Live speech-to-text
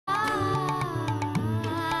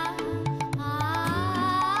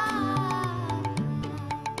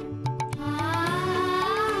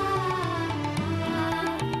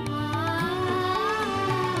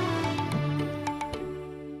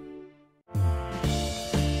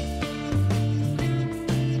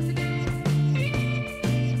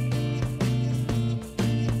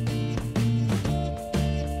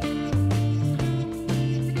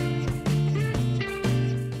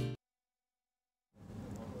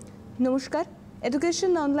নমস্কার,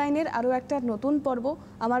 এডুকেশন অনলাইনের আরও একটা নতুন পর্ব।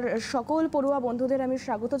 আমার সকল পড়ুয়া বন্ধুদের আমি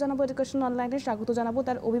স্বাগত জানাবো এডুকেশন অনলাইনে, স্বাগত জানাবো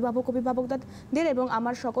তার অভিভাবকদের এবং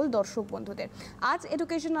আমার সকল দর্শক বন্ধুদের। আজ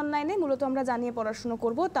এডুকেশন অনলাইনে মূলত আমরা জানিয়ে পড়াশুনো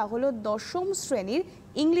করব, তা হলো দশম শ্রেণীর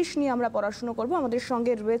ইংলিশ নিয়ে আমরা পড়াশুনো করব। আমাদের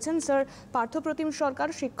সঙ্গে রয়েছেন স্যার পার্থপ্রতিম সরকার,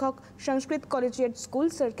 শিক্ষক, সংস্কৃত কলেজিয়েট স্কুল।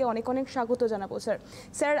 স্যারকে অনেক অনেক স্বাগত জানাবো।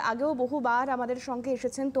 স্যার আগেও বহুবার আমাদের সঙ্গে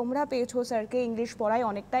এসেছেন, তোমরা পেয়েছো স্যারকে ইংলিশ পড়ায়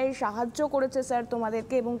অনেকটাই সাহায্য করেছে স্যার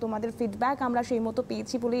তোমাদেরকে, এবং তোমাদের ফিডব্যাক আমরা সেই মতো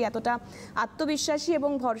পেয়েছি বলেই এতটা আত্মবিশ্বাসী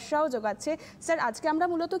এবং ভরসাও যোগাচ্ছে। স্যার আজকে আমরা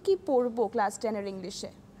মূলত কি পড়বো ক্লাস 10 ইংলিশে?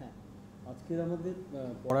 হ্যাঁ, আজকে আমাদের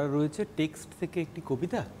পড়ার রয়েছে টেক্সট থেকে একটি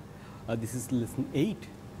কবিতা, দিস ইজ লেসন 8।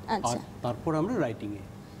 আচ্ছা, তারপর আমরা রাইটিংয়ে।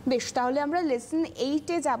 বেশ, তাহলে আমরা লেসন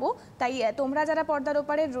 8-এ যাব। তাই তোমরা যারা পর্দার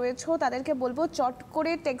ওপারে রয়েছো তাদেরকে বলবো চট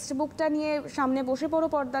করে টেক্সট বুকটা নিয়ে সামনে বসে পড়ো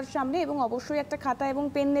পর্দার সামনে, এবং অবশ্যই একটা খাতা এবং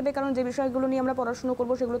পেন নেবে, কারণ যে বিষয়গুলো নিয়ে আমরা পড়াশুনো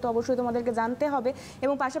করবো সেগুলো তো অবশ্যই তোমাদেরকে জানতে হবে।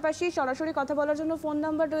 এবং পাশাপাশি সরাসরি কথা বলার জন্য ফোন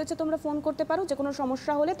নাম্বার রয়েছে, তোমরা ফোন করতে পারো যে কোনো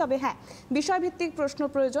সমস্যা হলে। তবে হ্যাঁ, বিষয়ভিত্তিক প্রশ্ন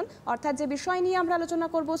প্রয়োজন, অর্থাৎ যে বিষয় নিয়ে আমরা আলোচনা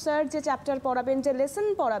করবো, স্যার যে চ্যাপ্টার পড়াবেন, যে লেসন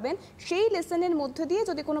পড়াবেন, সেই লেসনের মধ্যে দিয়ে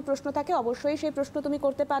যদি কোনো প্রশ্ন থাকে অবশ্যই সেই প্রশ্ন তুমি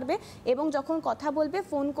করতে পারবে। এবং যখন কথা বলবে,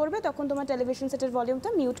 ফোন করবে, তখন তোমার টেলিভিশন সেটের ভলিউমটা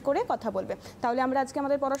মিউট করে কথা বলবে। তাহলে আমরা আজকে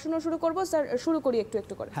আমাদের পড়াশোনা শুরু করব। স্যার শুরু করি একটু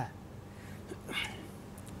একটু করে। হ্যাঁ,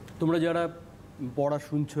 তোমরা যারা পড়া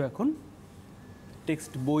শুনছো এখন,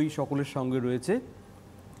 টেক্সট বই সকলের সঙ্গে রয়েছে।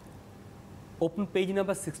 Open page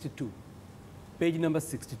number 62, page number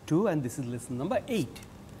 62, and this is lesson number 8.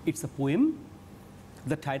 It's a poem.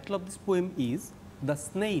 The title of this poem is The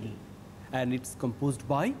Snail, and it's composed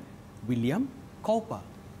by William Cowper.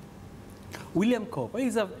 William Cowper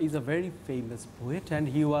is a very famous poet, and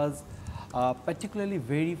he was particularly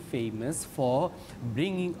very famous for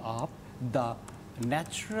bringing up the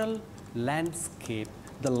natural landscape,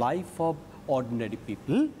 the life of ordinary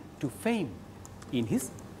people to fame in his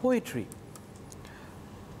poetry.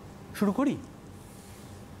 শুরু করি।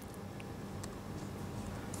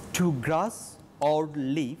 To grass or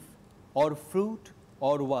leaf or fruit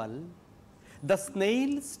or wall, the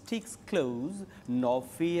snail sticks close, nor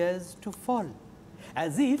fears to fall,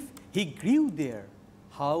 as if he grew there,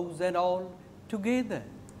 house and all together.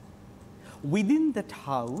 Within that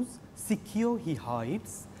house secure he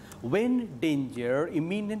hides, when danger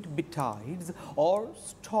imminent betides, or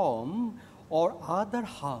storm or other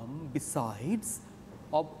harm besides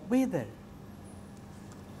of weather.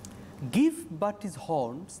 Give but his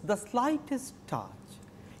horns the slightest touch,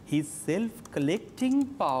 his self-collecting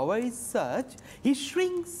power is such, he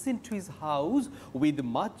shrinks into his house with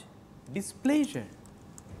much displeasure.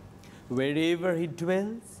 Wherever he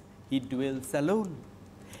dwells alone,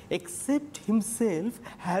 except himself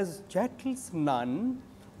has chattels none,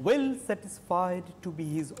 well satisfied to be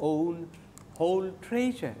his own whole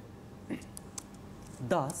treasure.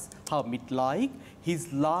 Thus hermit-like his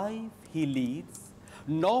life he leads,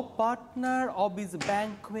 no partner of his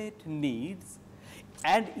banquet needs,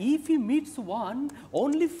 and if he meets one,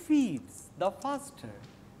 only feeds the faster.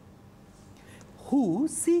 Who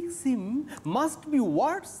seeks him must be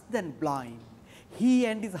worse than blind. He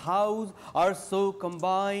and his house are so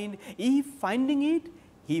combined, if finding it,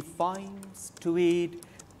 he fails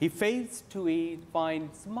to it,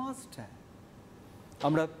 finds master.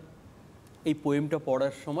 আমরা এই পোয়েমটা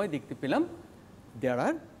পড়ার সময় দেখতে পেলাম there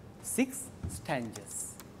are 6 stanzas,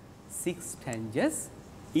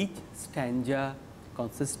 each stanza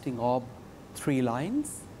consisting of 3 lines,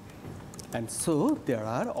 and so there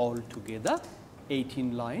are altogether 18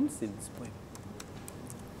 lines in this poem.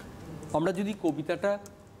 আমরা যদি কবিতাটা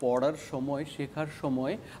পড়ার সময়, শেখার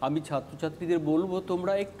সময় আমি ছাত্রছাত্রীদের বলবো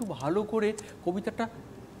তোমরা একটু ভালো করে কবিতাটা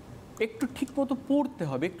একটু ঠিকমতো পড়তে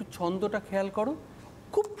হবে, একটু ছন্দটা খেয়াল করো,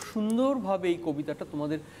 খুব সুন্দরভাবে এই কবিতাটা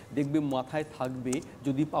তোমাদের দেখবে মাথায় থাকবে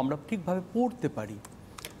যদি আমরা ঠিকভাবে পড়তে পারি।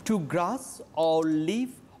 To grass or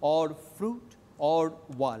leaf or fruit or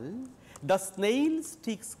wall, the snail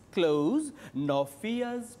sticks close, nor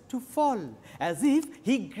fears to fall, as if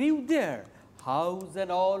he grew there, house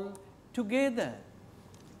and all together.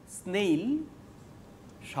 Snail,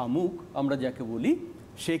 শামুক আমরা যাকে বলি,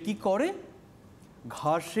 সে কি করে?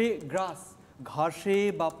 ঘাসে, ঘাসে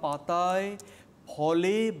বা পাতায়,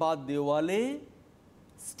 ফলে বা দেওয়ালে,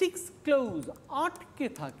 স্টিক্স ক্লোজ আটকে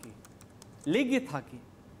থাকে, লেগে থাকে,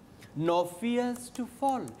 nor fears to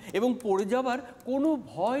fall, এবং পড়ে যাবার কোনো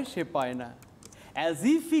ভয় সে পায় না, as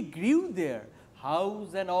if he grew there,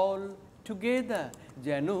 house and all together,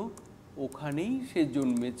 যেন ওখানেই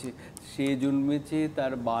সে জন্মেছে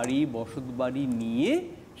তার বাড়ি বসত বাড়ি নিয়ে,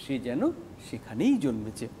 সে যেন সেখানেই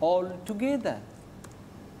জন্মেছে, all together.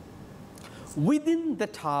 Within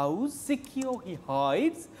that house, secure he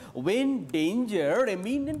hides, when danger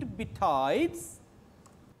imminent betides.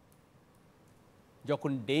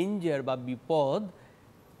 যখন ডেঞ্জার বা বিপদ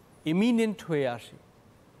ইমিনেন্ট হয়ে আসে,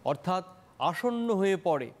 অর্থাৎ আসন্ন হয়ে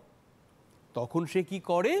পড়ে, তখন সে কি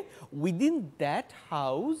করে? উইদিন দ্যাট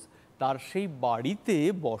হাউস, তার সেই বাড়িতে,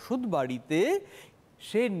 বসত বাড়িতে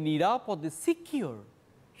সে নিরাপদে, সিকিওর,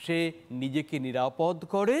 সে নিজেকে নিরাপদ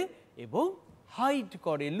করে এবং হাইড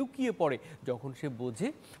করে, লুকিয়ে পড়ে। যখন সে বোঝে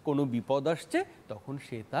কোনো বিপদ আসছে, তখন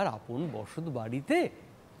সে তার আপন বসত বাড়িতে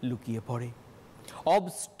লুকিয়ে পড়ে। Of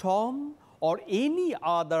Sturm or any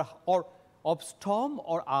other, or of storm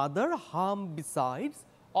or other harm besides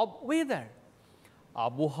of weather,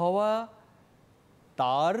 আবহাওয়া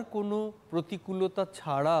তার কোনো প্রতিকূলতা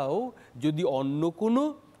ছাড়াও যদি অন্য কোনো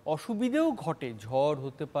অসুবিধেও ঘটে, ঝড়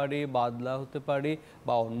হতে পারে, বাদলা হতে পারে,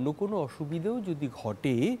 বা অন্য কোনো অসুবিধেও যদি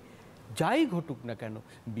ঘটে, যাই ঘটুক না কেন,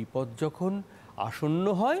 বিপদ যখন আসন্ন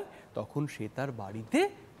হয় তখন সে তার বাড়িতে,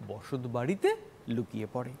 বসত বাড়িতে লুকিয়ে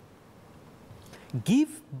পড়ে।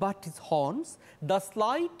 Give but his horns the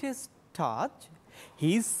slightest touch,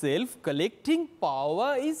 his self-collecting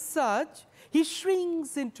power is such, he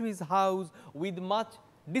shrinks into his house with much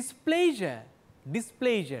displeasure.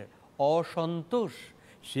 Displeasure, অসন্তোষ।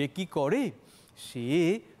 সে কি করে? সে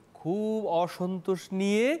খুব অসন্তোষ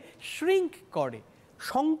নিয়ে শ্রিঙ্ক করে,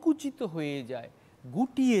 সংকুচিত হয়ে যায়,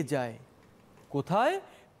 গুটিয়ে যায়। কোথায়?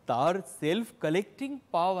 তার সেলফ কালেক্টিং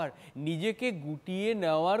পাওয়ার, নিজেকে গুটিয়ে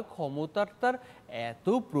নেওয়ার ক্ষমতার তার এত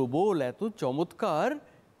প্রবল, এত চমৎকার,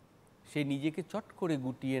 সে নিজেকে চট করে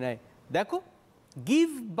গুটিয়ে নেয়। দেখো, give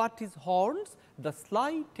but his horns the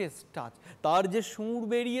slightest touch, তার যে সুর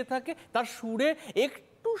বেরিয়ে থাকে, তার সুরে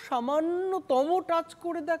একটু সামান্যতম টাচ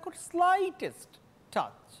করে দেখো, স্লাইটেস্ট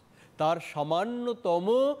টাচ, তার সামান্যতম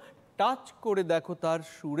টাচ করে দেখো তার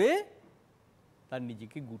সুরে, তার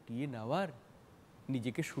নিজেকে গুটিয়ে নেওয়ার,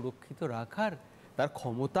 নিজেকে সুরক্ষিত রাখার তার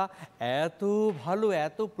ক্ষমতা এত ভালো,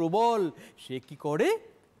 এত প্রবল, সে কি করে?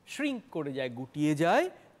 শ্রিঙ্ক করে যায়, গুটিয়ে যায়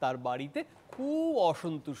তার বাড়িতে, খুব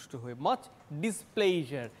অসন্তুষ্ট হয়ে, মাচ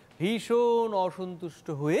ডিসপ্লেজার, ভীষণ অসন্তুষ্ট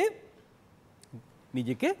হয়ে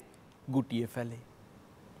নিজেকে গুটিয়ে ফেলে।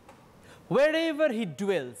 wherever he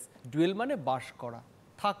dwells, dwell মানে বাস করা,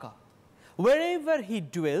 থাকা, wherever he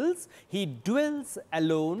dwells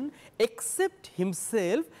alone, except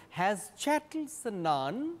himself has chattels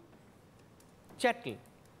none. Chattel,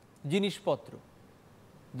 জিনিসপত্র,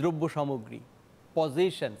 দ্রব্য সামগ্রী,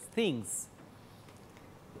 possessions, things,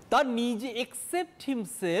 তার নিজে, except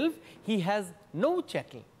himself he has no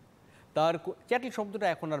chattel. তার চ্যাটেল শব্দটা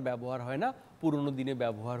এখন আর ব্যবহার হয় না, পুরনো দিনে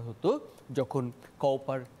ব্যবহার হতো, যখন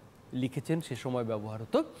কওপার লিখেছেন সে সময় ব্যবহার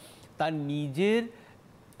হতো। তার নিজের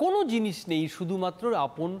কোনো জিনিস নেই, শুধুমাত্র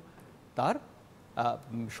আপন তার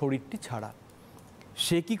শরীরটি ছাড়া।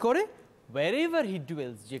 সে কি করে? wherever he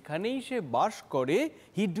dwells, যেখানেই সে বাস করে,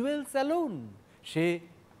 he dwells alone, সে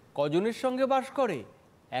কজনের সঙ্গে বাস করে?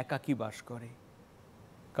 একাকী বাস করে।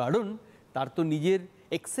 কারণ তার তো নিজের,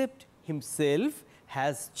 except himself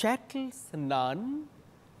has chattels none,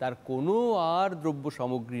 তার কোনো আর দ্রব্য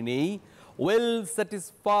সামগ্রী নেই। well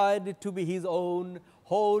satisfied to be his own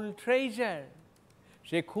whole treasure,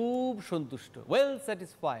 সে খুব সন্তুষ্ট, well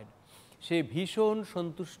satisfied, সে ভীষণ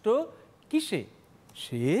সন্তুষ্ট। কিসে?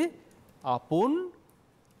 সে আপন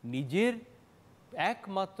নিজের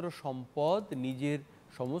একমাত্র সম্পদ, নিজের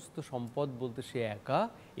সমস্ত সম্পদ বলতে সে একা,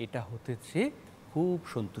 এটা হতে সে খুব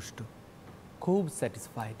সন্তুষ্ট, খুব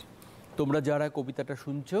স্যাটিসফাইড। তোমরা যারা কবিতাটা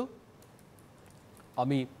শুনছো,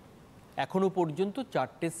 আমি এখনো পর্যন্ত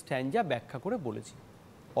 4টে স্ট্যাঞ্জা ব্যাখ্যা করে বলেছি,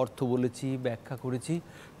 অর্থ বলেছি, ব্যাখ্যা করেছি।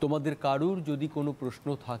 তোমাদের কারুর যদি কোনো প্রশ্ন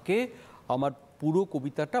থাকে, আমার পুরো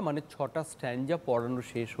কবিতাটা মানে 6টা স্ট্যাঞ্জা পড়ানো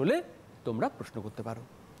শেষ হলে তোমরা প্রশ্ন করতে পারো।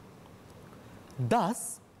 Thus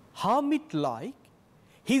hermit like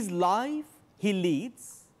his life he leads,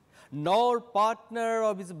 nor partner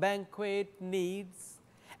of his banquet needs,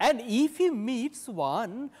 and if he meets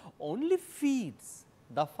one, only feeds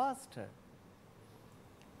the faster.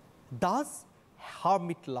 Thus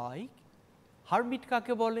hermit like, hermit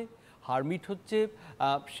কাকে বলে? হারমিট হচ্ছে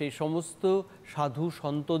সেই সমস্ত সাধু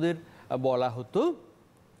সন্তদের বলা হতো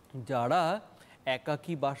যারা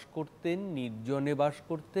একাকী বাস করতেন, নির্জনে বাস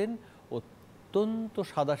করতেন, অত্যন্ত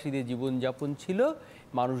সাদাসিধে জীবনযাপন ছিল,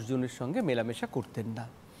 মানুষজনের সঙ্গে মেলামেশা করতেন না।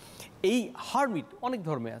 এই হারমিট অনেক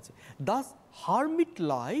ধর্মে আছে। Das hermit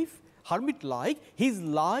like his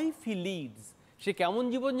life he leads, সে কেমন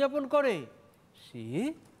জীবনযাপন করে? সে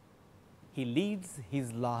he leads his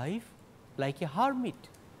life like a hermit,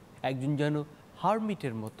 একজন যেন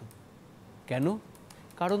হারমিটের মতো। কেন?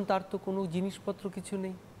 কারণ তার তো কোনো জিনিসপত্র কিছু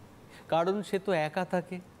নেই, কারণ সে তো একা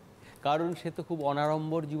থাকে, কারণ সে তো খুব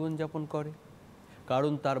অনাড়ম্বর জীবনযাপন করে,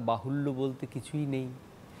 কারণ তার বাহুল্য বলতে কিছুই নেই,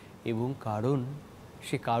 এবং কারণ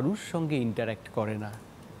সে কারুর সঙ্গে ইন্টারঅ্যাক্ট করে না,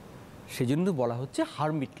 সেজন্য বলা হচ্ছে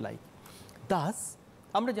হারমিট লাইক। দাস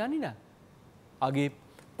আমরা জানি না, আগে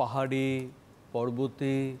পাহাড়ে,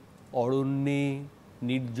 পর্বতে, অরণ্যে,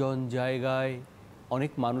 নির্জন জায়গায়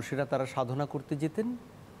অনেক মানুষেরা তারা সাধনা করতে যেতেন,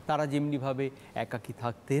 তারা যেমনিভাবে একাকী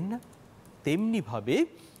থাকতেন, তেমনিভাবে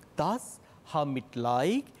Das hermit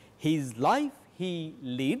like his life he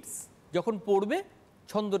leads, যখন পড়বে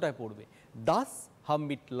ছন্দটায় পড়বে, Das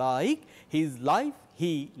hermit like his life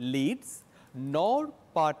he leads নর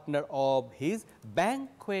partner of his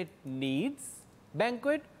banquet needs.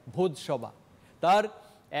 Banquet ভোজসভা, তার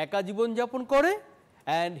একা জীবনযাপন করে,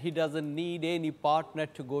 and he doesn't need any partner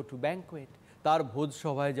to go to banquet, তার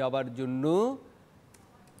ভোজসভায় যাবার জন্য,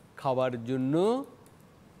 খাবার জন্য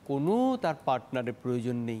কোনো তার পার্টনারের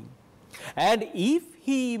প্রয়োজন নেই। And if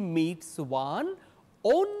he meets one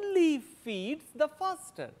only feeds the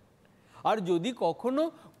ফাস্টার, আর যদি কখনো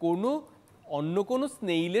অন্য কোনো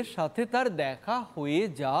স্নেইলের সাথে তার দেখা হয়ে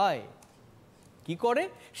যায়, কি করে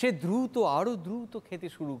সে দ্রুত, আরও দ্রুত খেতে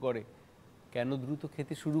শুরু করে। কেন দ্রুত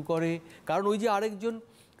খেতে শুরু করে? কারণ ওই যে আরেকজন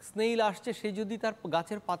স্নেইল আসছে, সে যদি তার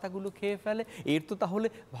গাছের পাতাগুলো খেয়ে ফেলে, এর তো তাহলে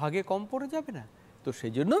ভাগে কম পড়ে যাবে না, তো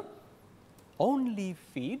সেজন্য only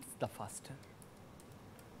feeds the faster.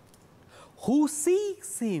 Who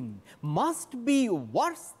seeks him must be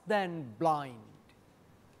worse than blind.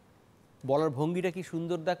 বলার ভঙ্গিটা কি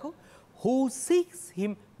সুন্দর দেখো, who seeks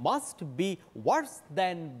him must be worse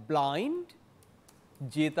than blind.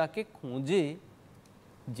 যে তাকে খোঁজে,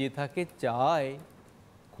 যে তাকে চায়,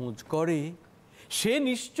 খোঁজ করে, সে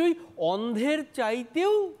নিশ্চয়ই অন্ধের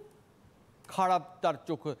চাইতেও খারাপ তার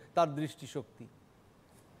চোখ, তার দৃষ্টিশক্তি।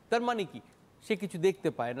 তার মানে কি, সে কিছু দেখতে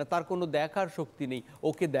পায় না, তার কোনো দেখার শক্তি নেই,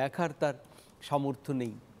 ওকে দেখার তার সামর্থ্য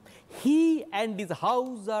নেই। He and his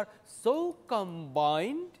house R so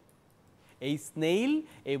combined, এই স্নেইল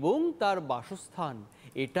এবং তার বাসস্থান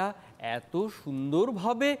এটা এত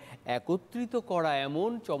সুন্দরভাবে একত্রিত করা, এমন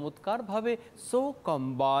চমৎকারভাবে, so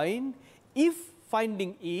combined, if finding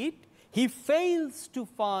it he fails to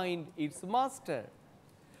find it's master.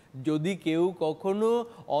 যদি কেউ কখনো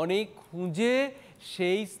অনেক খুঁজে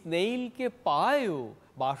সেই স্নেইলকে পায়ও,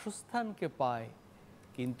 বাসস্থানকে পায়,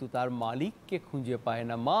 কিন্তু তার মালিককে খুঁজে পায়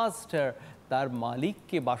না, মাস্টার, তার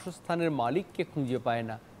মালিককে, বাসস্থানের মালিককে খুঁজে পায়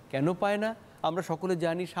না। কেন পায় না? আমরা সকলে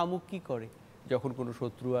জানি শামুক কী করে, যখন কোনো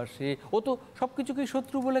শত্রু আসে, ও তো সব কিছুকেই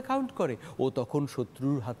শত্রু বলে কাউন্ট করে, ও তখন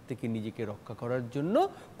শত্রুর হাত থেকে নিজেকে রক্ষা করার জন্য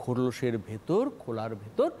খোলসের ভেতর, খোলার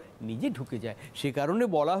ভেতর নিজে ঢুকে যায়। সে কারণে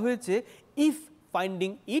বলা হয়েছে, if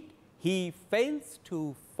finding it he fails to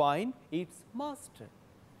find it's master.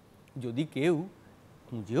 যদি কেউ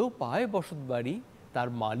খুঁজেও পায় বসতবাড়ি, তার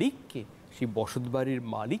মালিককে, সেই বসতবাড়ির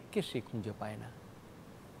মালিককে সে খুঁজে পায় না।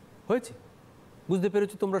 হয়েছে? বুঝতে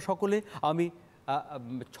পেরেছো তোমরা সকলে? আমি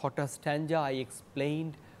 6টা স্ট্যাঞ্জা, I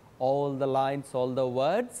explained all the lines, all the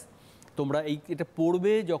words. তোমরা এটা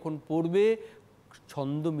পড়বে, যখন পড়বে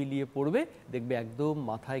ছন্দ মিলিয়ে পড়বে, দেখবে একদম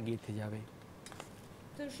মাথায় গেঁথে যাবে।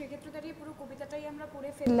 তো সেক্ষেত্রে দাঁড়িয়ে পুরো কবিতাটাই আমরা পড়ে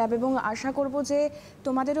ফেললাম, এবং আশা করব যে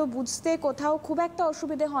তোমাদেরও বুঝতে কোথাও খুব একটা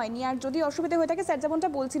অসুবিধে হয়নি। আর যদি অসুবিধে হয়ে থাকে, স্যার যেমনটা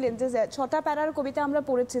বলছিলেন যে 6টা প্যারার কবিতা আমরা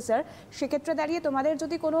পড়েছি স্যার, সেক্ষেত্রে দাঁড়িয়ে তোমাদের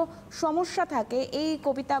যদি কোনো সমস্যা থাকে এই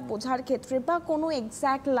কবিতা বোঝার ক্ষেত্রে বা কোনো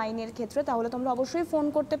এক্স্যাক্ট লাইনের ক্ষেত্রে, তাহলে তোমরা অবশ্যই ফোন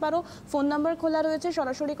করতে পারো। ফোন নাম্বার খোলা রয়েছে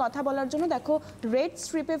সরাসরি কথা বলার জন্য, দেখো রেড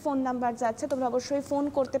স্ট্রিপে ফোন নাম্বার যাচ্ছে, তোমরা অবশ্যই ফোন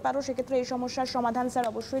করতে পারো। সেক্ষেত্রে এই সমস্যার সমাধান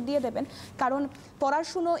স্যার অবশ্যই দিয়ে দেবেন, কারণ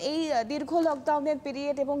পড়াশুনো এই দীর্ঘ লকডাউনের পিরিয়ড,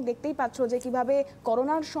 এবং দেখতেই পাচ্ছ যে কিভাবে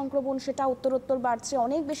করোনার সংক্রমণ সেটা উত্তরোত্তর বাড়ছে,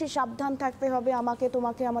 অনেক বেশি সাবধান থাকতে হবে আমাকে,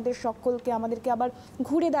 তোমাকে, আমাদের সকলকে, আমাদেরকে আবার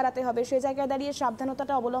ঘুরে দাঁড়াতে হবে। সেই জায়গায় দাঁড়িয়ে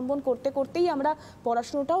সাবধানতাটা অবলম্বন করতে করতেই আমরা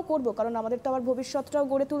পড়াশুনোটাও করব, কারণ আমাদের তো আবার ভবিষ্যৎটাও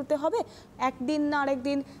গড়ে তুলতে হবে। একদিন না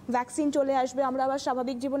আরেকদিন ভ্যাকসিন চলে আসবে, আমরা আবার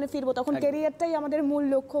স্বাভাবিক জীবনে ফিরবো, তখন ক্যারিয়ারটাই আমাদের মূল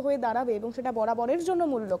লক্ষ্য হয়ে দাঁড়াবে, এবং সেটা বরাবরের জন্য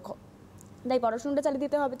মূল লক্ষ্য। তাই পড়াশোনাটা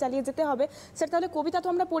চালিয়ে যেতে হবে। স্যার তাহলে কবিতা তো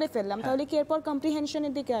আমরা পড়ে ফেললাম, তাহলে কি এরপর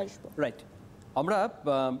কম্প্রিহেনশনের দিকে আসবো? রাইট, আমরা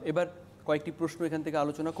এবার কয়েকটি প্রশ্ন এখান থেকে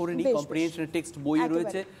আলোচনা করে নিই। কম্প্রিহেনশন টেক্সট বইয়ে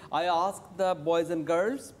রয়েছে। I ask the boys and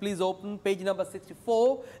girls, please open page number 64.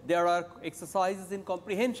 There are exercises in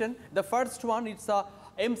comprehension. The first one, it's a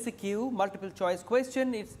MCQ, multiple choice question.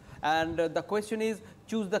 And the question is,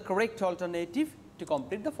 choose the correct alternative to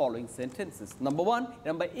complete the following sentences. Number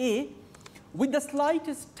A, with the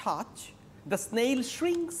slightest touch, the snail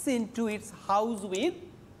shrinks into its house with,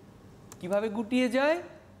 কিভাবে গুটিয়ে যায়?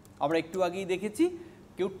 আমরা একটু আগেই দেখেছি,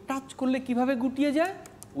 কেউ touch করলে কিভাবে গুটিয়ে যায়?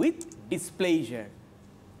 With displeasure.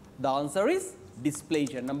 The answer is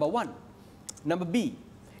displeasure, number 1. Number B,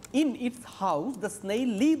 in it's house the snail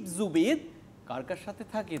lives with, কার কার সাথে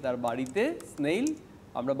থাকে? তার বাড়িতে স্নেইল,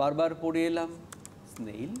 আমরা বারবার পড়ে এলাম,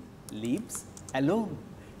 স্নেইল লিভস অ্যালোন।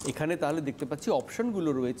 এখানে তাহলে দেখতে পাচ্ছি অপশনগুলো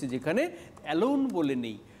রয়েছে যেখানে অ্যালোন বলে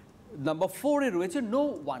নেই। নাম্বার 4-এ রয়েছে নো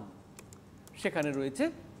ওয়ান, সেখানে রয়েছে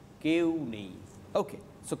কেউ নেই। ওকে,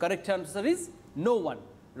 so correct answer is no one,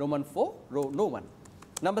 Roman 4, no one.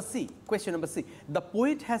 Number C, question number C. The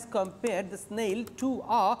poet has compared the snail to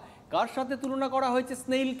a, কার সাথে তুলনা করা হয়েছে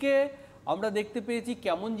স্নেইলকে? আমরা দেখতে পেয়েছি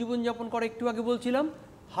কেমন জীবনযাপন করে, একটু আগে বলছিলাম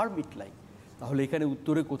হারমিট লাইক। তাহলে এখানে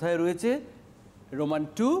উত্তরে কোথায় রয়েছে? Roman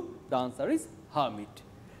 2, the answer is hermit.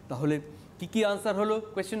 তাহলে কি কি আনসার হলো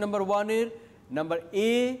question number 1-এর? Number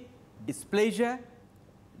A displeasure,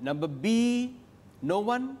 number be no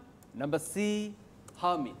one, number C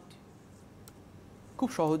hermit. খুব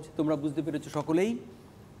সহজ, তোমরা বুঝতে পেরেছো সকলেই।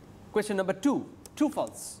 Question number 2, true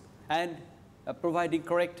false and providing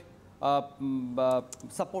correct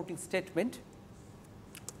supporting statement.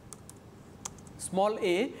 Small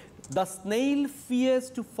a, the snail fears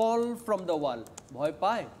to fall from the wall. ভয়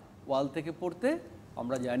পায় ওয়াল থেকে পড়তে?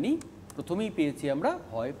 আমরা জানি প্রথমেই পেয়েছি আমরা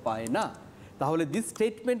ভয় পায় না। তাহলে this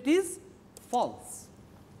statement is false.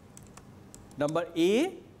 Number A,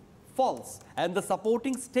 false. And the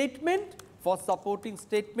supporting statement, for supporting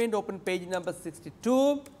statement, open page number 62.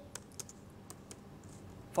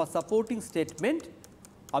 For supporting statement,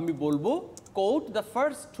 আমি বলবো quote the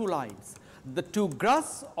first 2 lines. The to grass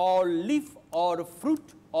or leaf or fruit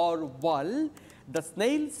or wall, the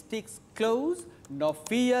snail sticks close nor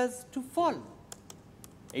fears to fall.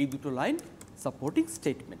 এই দুটো line supporting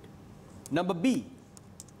statement. Number B,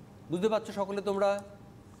 বুঝতে পারছো সকলে তোমরা?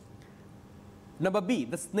 Number B,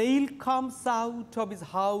 the snail comes out of his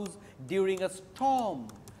house during a storm.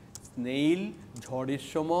 Snail ঝড়ের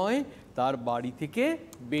সময় তার বাড়ি থেকে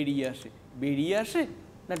বেরিয়ে আসে। বেরিয়ে আসে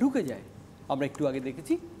না ঢুকে যায়? আমরা একটু আগে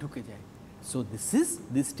দেখেছি ঢুকে যায়। So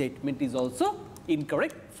this statement is also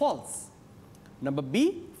incorrect, false. Number B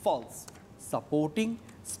false. Supporting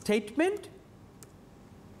statement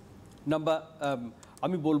number,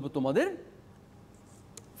 আমি বলবো তোমাদের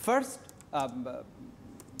first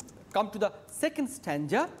come to the second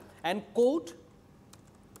stanza and quote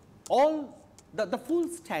all the full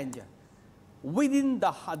stanza. Within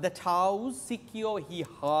that house secure he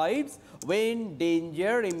hides when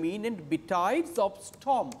danger imminent betides of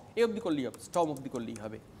storm. এই অবধি করলেই হবে, Sturm অবধি করলেই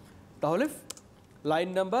হবে। তাহলে লাইন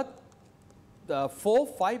নাম্বার 4,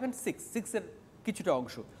 5 and 6 এর কিছুটা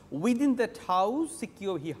অংশ। Within that house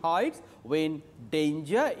secure he hides when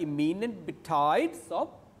danger imminent betides of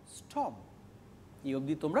storm. এই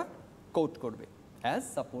অবধি তোমরা কোট করবে as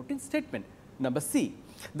supporting statement. Number C,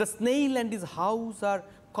 the snail and his house are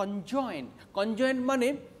conjoined. Conjoined মানে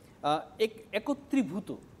একত্রীভূত,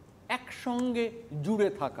 একসঙ্গে জুড়ে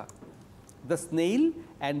থাকা। The snail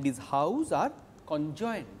and his house are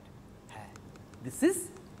conjoined. হ্যাঁ, this is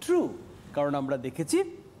true, কারণ আমরা দেখেছি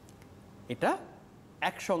এটা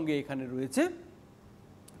একসঙ্গে এখানে রয়েছে।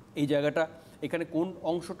 এই জায়গাটা এখানে কোন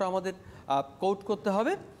অংশটা আমাদের কোট করতে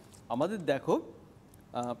হবে? আমাদের দেখো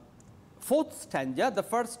fourth stanza, the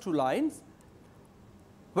first 2 lines.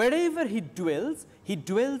 Wherever he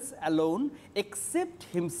dwells alone, except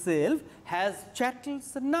himself has chattels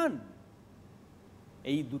none.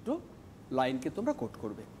 এই দুটো লাইনকে তোমরা কোট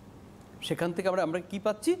করবে। সেখান থেকে আমরা কি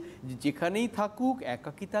পাচ্ছি? যেখানেই থাকুক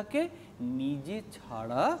একাকী থাকে, নিজে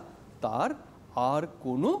ছাড়া তার আর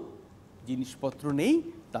কোনো জিনিসপত্র নেই,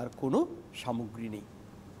 তার কোনো সামগ্রী নেই।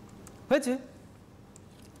 হয়েছে?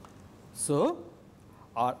 সো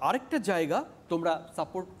আর আরেকটা জায়গা তোমরা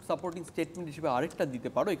সাপোর্টিং স্টেটমেন্ট হিসেবে আরেকটা দিতে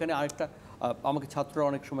পারো। এখানে আরেকটা আমাকে ছাত্ররা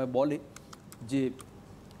অনেক সময় বলে যে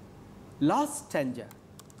last স্ট্যাঞ্জা,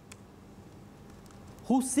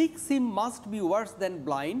 who six him must be Wars than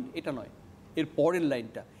blind, এটা নয়, এর পরের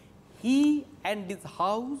লাইনটা, he and his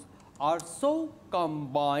house R so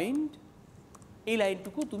combined, এই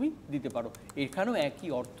লাইনটুকু তুমি দিতে পারো। এখানেও একই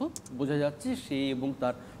অর্থ বোঝা যাচ্ছে, সে এবং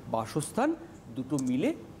তার বাসস্থান দুটো মিলে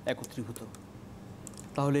একত্রীভূত।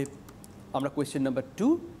 তাহলে আমরা কোয়েশ্চেন নাম্বার 2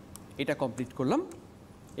 এটা কমপ্লিট করলাম।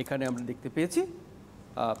 এখানে আমরা দেখতে পেয়েছি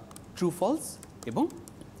ট্রু ফলস এবং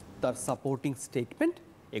তার সাপোর্টিং স্টেটমেন্ট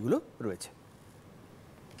এগুলো রয়েছে।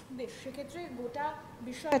 বেশ, সেক্ষেত্রে গোটা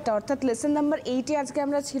বিষয়টা অর্থাৎ লেসন নাম্বার 8-এ আজকে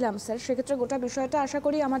আমরা ছিলাম স্যার। সেক্ষেত্রে গোটা বিষয়টা আশা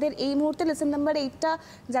করি আমাদের এই মুহূর্তে লেসন নাম্বার 8টা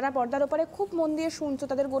যারা পর্দার ওপরে খুব মন দিয়ে শুনছো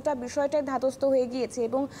তাদের গোটা বিষয়টাই ধাতস্থ হয়ে গিয়েছে,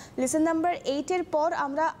 এবং লেসন নাম্বার 8-এর পর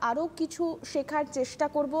আমরা আরও কিছু শেখার চেষ্টা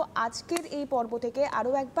করব আজকের এই পর্ব থেকে।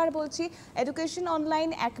 আরও একবার বলছি, এডুকেশন অনলাইন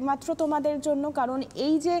একমাত্র তোমাদের জন্য, কারণ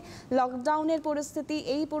এই যে লকডাউনের পরিস্থিতি,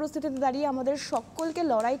 এই পরিস্থিতিতে দাঁড়িয়ে আমাদের সকলকে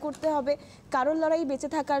লড়াই করতে হবে। কারোর লড়াই বেঁচে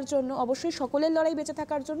থাকার জন্য, অবশ্যই সকলের লড়াই বেঁচে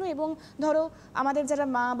থাকার জন্য, জন্য, এবং ধরো আমাদের যারা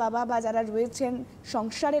মা বাবা বা যারা রয়েছেন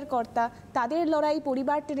সংসারের কর্তা, তাদের লড়াই,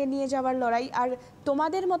 পরিবার টেনে নিয়ে যাওয়ার লড়াই, আর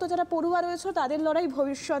তোমাদের মতো যারা পড়ুয়া রয়েছে তাদের লড়াই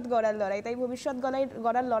ভবিষ্যৎ গড়ার লড়াই। তাই ভবিষ্যৎ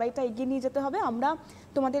গড়ার লড়াইটা এগিয়ে নিয়ে যেতে হবে। আমরা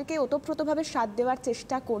তোমাদেরকে ওতপ্রোতভাবে সাথ দেওয়ার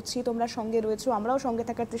চেষ্টা করছি, তোমরা সঙ্গে রয়েছো, আমরাও সঙ্গে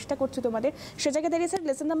থাকার চেষ্টা করছি তোমাদের। সে জায়গায় দাঁড়িয়ে স্যার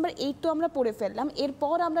লেসন নাম্বার 8 তো আমরা পড়ে ফেললাম,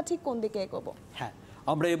 এরপর আমরা ঠিক কোন দিকে এগোবো? হ্যাঁ,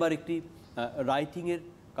 আমরা এবার একটি রাইটিংয়ের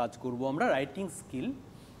কাজ করব। আমরা রাইটিং স্কিল,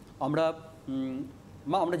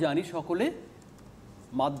 আমরা জানি সকলে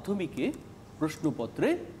মাধ্যমিকে প্রশ্নপত্রে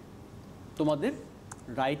তোমাদের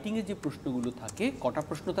রাইটিংয়ে যে প্রশ্নগুলো থাকে, কটা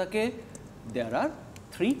প্রশ্ন থাকে? দেয়ার আর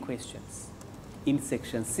 3 questions in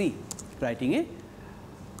section C রাইটিংয়ে।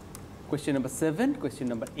 Question number 7, question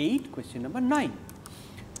number 8, question number 9।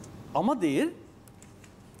 আমাদের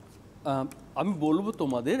আমি বলবো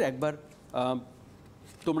তোমাদের একবার,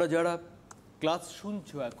 তোমরা যারা ক্লাস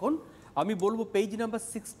শুনছো এখন, আমি বলবো পেজ নাম্বার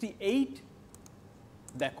 68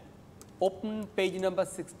 দেখো, open page number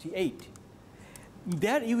 68।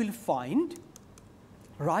 There you will find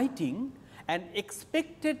writing and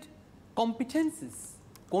expected competencies,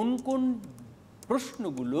 কোন কোন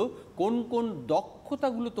প্রশ্নগুলো, কোন কোন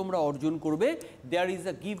দক্ষতাগুলো তোমরা অর্জন করবে। There is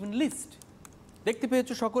a given list, দেখতে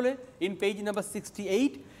পেয়েছো সকলে ইন পেজ নাম্বার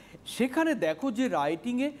 68। সেখানে দেখো যে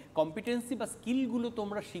রাইটিংয়ে কম্পিটেন্সি বা স্কিলগুলো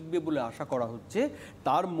তোমরা শিখবে বলে আশা করা হচ্ছে।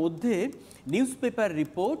 তার মধ্যে নিউজ পেপার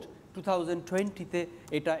রিপোর্ট 2020-তে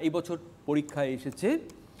এটা এবছর পরীক্ষায় এসেছে,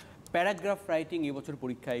 প্যারাগ্রাফ রাইটিং এবছর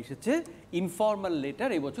পরীক্ষায় এসেছে, ইনফর্মাল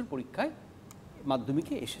লেটার এবছর পরীক্ষায়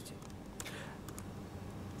মাধ্যমিকে এসেছে।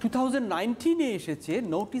 2019-এ এসেছে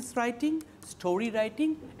notice writing, story writing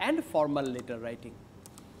and formal letter writing.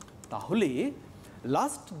 তাহলে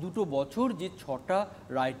লাস্ট 2 বছর যে 6টা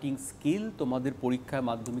রাইটিং স্কিল তোমাদের পরীক্ষায়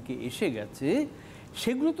মাধ্যমিকে এসে গেছে,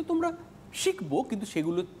 সেগুলো তো তোমরা শিখবো, কিন্তু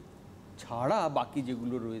সেগুলো ছাড়া বাকি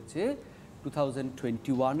যেগুলো রয়েছে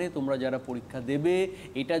 2021-এ তোমরা যারা পরীক্ষা দেবে,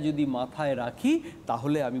 এটা যদি মাথায় রাখি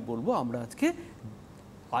তাহলে আমি বলবো আমরা আজকে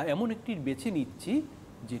এমন একটি বেছে নিচ্ছি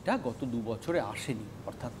যেটা গত 2 বছরে আসেনি।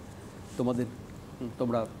 অর্থাৎ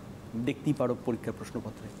তোমরা দেখতেই পারো পরীক্ষার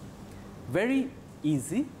প্রশ্নপত্রে, very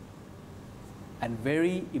easy and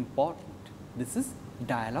very important, this is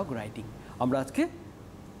dialogue writing। আমরা আজকে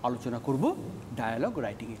আলোচনা করব ডায়ালগ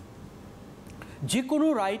রাইটিংয়ে। যে কোনো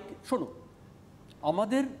শোনো,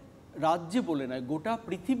 আমাদের রাজ্যে বলে নয়, গোটা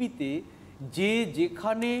পৃথিবীতে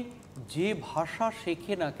যেখানে যে ভাষা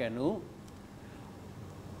শেখে না কেন,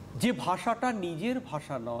 যে ভাষাটা নিজের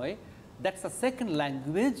ভাষা নয়, that's a second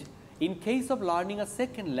language. In case of learning a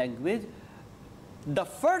second language, the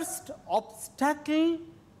first obstacle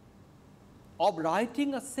of writing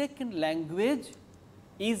a second language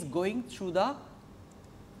is going through the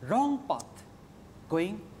wrong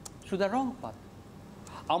path,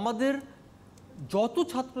 আমাদের যত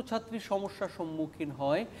ছাত্রছাত্রী সমস্যার সম্মুখীন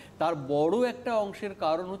হয় তার বড় একটা অংশের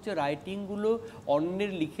কারণ হচ্ছে রাইটিংগুলো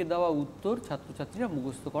অন্যের লিখে দেওয়া উত্তর ছাত্রছাত্রীরা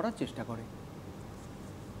মুখস্থ করার চেষ্টা করে।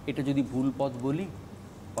 এটা যদি ভুল পথ বলি,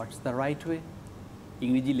 হোয়াটস দ্য রাইট ওয়ে?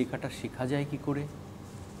 ইংরেজি লেখাটা শেখা যায় কি করে?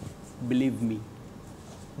 Believe me,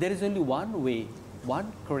 there is only one way, one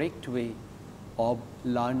correct way of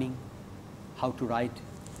learning how to write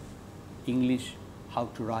English, how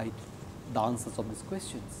to write the answers of these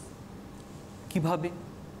questions. কিভাবে?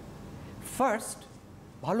 First,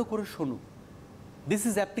 ভালো করে শোনো, this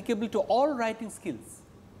is applicable to all writing skills.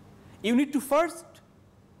 You need to first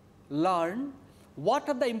learn what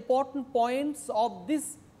are the important points of this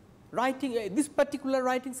writing, this particular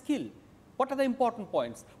writing skill. What are the important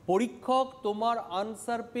points? পরীক্ষক তোমার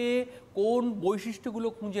answer পেয়ে কোন বৈশিষ্ট্যগুলো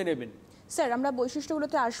খুঁজে নেবেন? স্যার, আমরা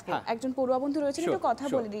বৈশিষ্ট্যগুলোতে আসবো। একজন পড়ুয়া বন্ধু রয়েছেন, একটু কথা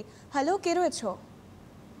বলে দিই। হ্যালো, কে রয়েছো?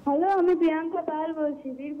 হ্যালো, আমি প্রিয়াঙ্কা পাল বলছি,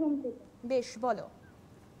 বীরভূম থেকে। বেশ, বলো।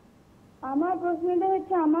 আমার প্রশ্নটা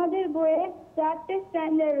হচ্ছে, আমাদের বইয়ে 4টে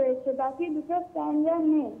স্ট্যান্ডা রয়েছে, বাকি 2টো স্ট্যান্ডা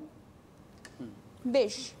নেই।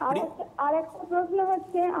 বেশ। আর একটা প্রশ্ন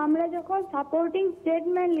হচ্ছে, আমরা যখন সাপোর্টিং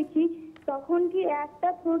স্টেটমেন্ট লিখি তখন কি একটা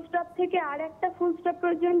ফুল স্টপ থেকে আর একটা ফুল স্টপ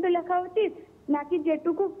পর্যন্ত লেখা উচিত, নাকি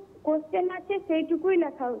যেটুকু কোশ্চেন আছে সেইটুকুই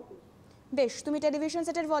লেখা উচিত? বেশ, তুমি টেলিভিশন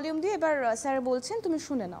সেটের ভলিউম দিয়ে এবার স্যার বলছেন, তুমি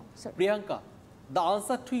শুনে নাও। Sir, Priyanka, the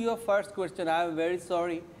answer to your first question, I am very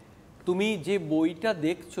sorry, তুমি যে বইটা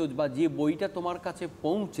দেখছো বা যে বইটা তোমার কাছে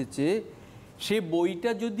পৌঁছেছে, সে বইটা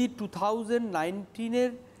যদি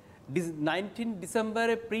 19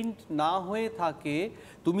 ডিসেম্বরে প্রিন্ট না হয়ে থাকে,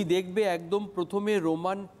 তুমি দেখবে একদম প্রথমে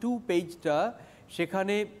রোমান 2 পেজটা,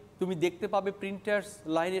 সেখানে তুমি দেখতে পাবে প্রিন্টার্স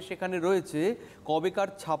লাইনে সেখানে রয়েছে কবেকার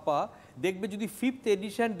ছাপা। দেখবে যদি 5th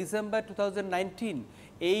এডিশন ডিসেম্বর 2019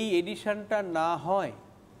 এই এডিশনটা না হয়,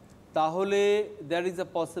 তাহলে there is a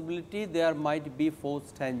possibility there might be 4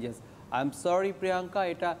 stanzas. I am sorry Priyanka,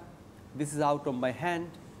 this is out of my hand.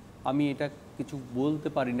 আমি এটা কিছু বলতে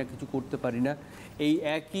পারি না, কিছু করতে পারি না। এই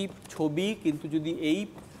একই ছবি কিন্তু যদি এই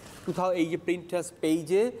এই যে প্রিন্টার্স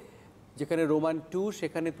পেজে যেখানে রোমান 2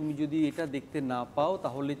 সেখানে তুমি যদি এটা দেখতে না পাও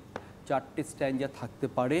তাহলে 4টে স্ট্যাঞ্জা থাকতে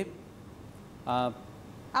পারে।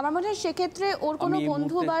 আমার মনে হয় সেক্ষেত্রে ওর কোনো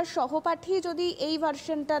বন্ধু বা সহপাঠী যদি এই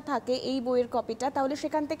ভার্সনটা থাকে, এই বইয়ের কপিটা, তাহলে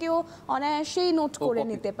সেখান থেকে ও অনায়াসেই নোট করে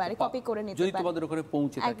নিতে পারে, কপি করে নিতে পারে যদি তোমাদের ওখানে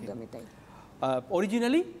পৌঁছে থাকে। একদমই তাই।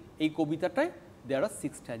 অরিজিনালি এই কবিতাটায় দেয়ার আর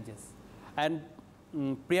 6 স্ট্যাঞ্জেস। অ্যান্ড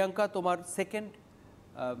প্রিয়াঙ্কা, তোমার সেকেন্ড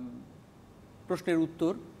প্রশ্নের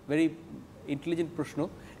উত্তর ভেরি ইন্টেলিজেন্ট প্রশ্ন,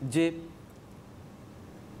 যে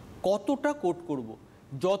কতটা কোট করব।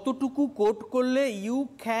 যতটুকু কোট করলে you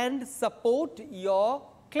can support your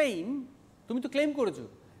claim. তুমি তো ক্লেম করেছো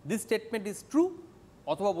দিস স্টেটমেন্ট ইজ ট্রু,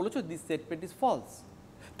 অথবা বলেছো this statement is false.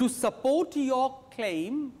 To support your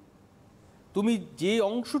claim, তুমি যে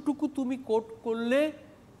অংশটুকু তুমি কোট করলে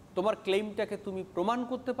তোমার ক্লেইমটাকে তুমি প্রমাণ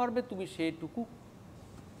করতে পারবে, তুমি সেটুকু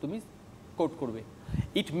তুমি কোট করবে।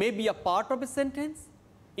 ইট may be a part of a sentence,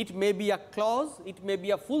 it may be a clause, it may be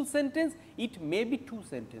a full sentence, it may be 2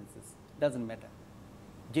 sentences, doesn't matter.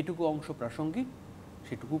 যেটুকু অংশ প্রাসঙ্গিক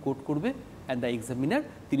সেটুকু কোট করবে। অ্যান্ড দ্য এক্সামিনার,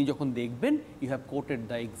 তিনি যখন দেখবেন you have coated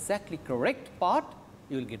the exactly correct part,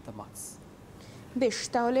 you will get the marks. বেশ,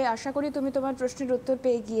 তাহলে আশা করি তুমি তোমার প্রশ্নের উত্তর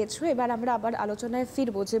পেয়ে গিয়েছো। এবার আমরা আবার আলোচনায়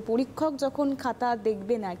ফিরবো যে পরীক্ষক যখন খাতা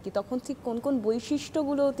দেখবেন আর কি, তখন ঠিক কোন কোন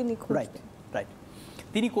বৈশিষ্ট্যগুলো তিনি খুঁজবেন। রাইট,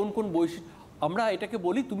 তিনি কোন কোন বৈশিষ্ট্য, আমরা এটাকে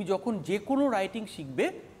বলি তুমি যখন যে কোনো রাইটিং শিখবে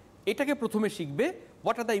এটাকে প্রথমে শিখবে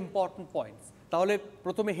what are the important points. তাহলে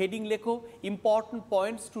প্রথমে হেডিং লেখো important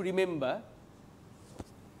points to remember,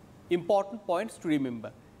 important points to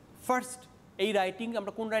remember. First, এই রাইটিং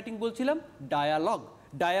আমরা কোন রাইটিং বলছিলাম? ডায়ালগ।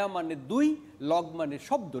 ডায়া মানে 2, লগ মানে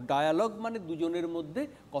শব্দ। ডায়ালগ মানে দুজনের মধ্যে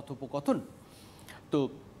কথোপকথন। তো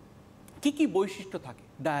কি কি বৈশিষ্ট্য থাকে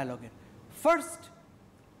ডায়ালগের? First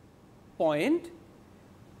point,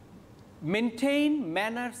 maintain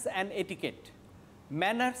manners and etiquette.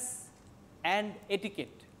 Manners and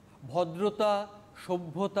etiquette, ভদ্রতা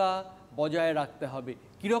সভ্যতা বজায় রাখতে হবে।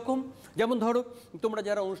 কীরকম? যেমন ধরো তোমরা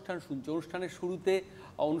যারা অনুষ্ঠান শুনছো, অনুষ্ঠানের শুরুতে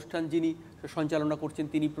অনুষ্ঠান যিনি সঞ্চালনা করছেন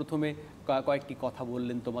তিনি প্রথমে কয়েকটি কথা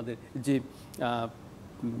বললেন তোমাদের, যে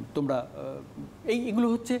তোমরা এগুলো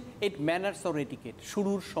হচ্ছে ম্যানার্স অর এটিকেট।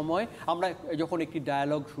 শুরুর সময় আমরা যখন একটি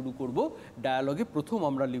ডায়ালগ শুরু করব, ডায়ালগে প্রথম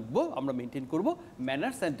আমরা লিখব, আমরা মেনটেন করব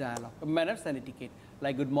manners and dialogue, manners and etiquette,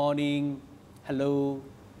 like good morning, hello,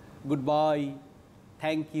 good bye,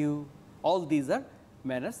 thank you, all these are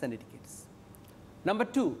manners and etiquettes. Number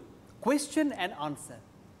 2, question and answer.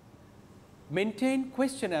 Maintain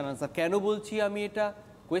question and answer. কেন বলছি আমি এটা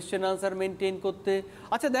কোয়েশ্চেন আনসার মেনটেন করতে?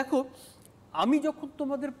 আচ্ছা দেখো, আমি যখন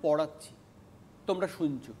তোমাদের পড়াচ্ছি, তোমরা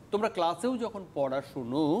শুনছো, তোমরা ক্লাসেও যখন পড়া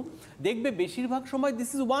শোনো, দেখবে বেশিরভাগ সময় দিস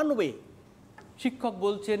ইজ ওয়ান ওয়ে, শিক্ষক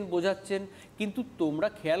বলছেন বোঝাচ্ছেন। কিন্তু তোমরা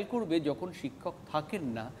খেয়াল করবে যখন শিক্ষক থাকেন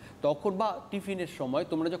না তখন, বা টিফিনের সময়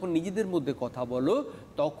তোমরা যখন নিজেদের মধ্যে কথা বলো,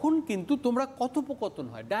 তখন কিন্তু তোমরা কথোপকথন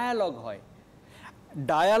হয়, ডায়ালগ হয়।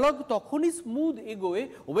 ডায়ালগ তখনই স্মুথ এগোয়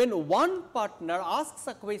when one partner asks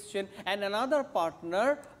a question and another partner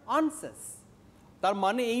answers. তার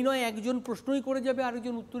মানে এই নয় একজন প্রশ্নই করে যাবে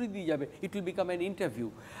আরেকজন উত্তরই দিয়ে যাবে, it will become an interview.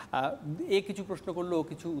 এ কিছু প্রশ্ন করলো, ও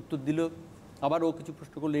কিছু উত্তর দিল, আবার ও কিছু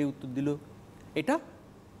প্রশ্ন করলো, এই উত্তর দিল। এটা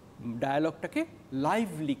ডায়ালগটাকে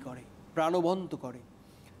লাইভলি করে, প্রাণবন্ত করে।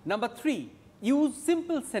 Number 3, use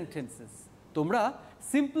simple sentences. তোমরা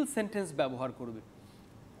সিম্পল সেন্টেন্স ব্যবহার করবে।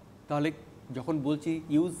 তাহলে যখন বলছি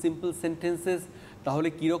ইউজ সিম্পল সেন্টেন্সেস, তাহলে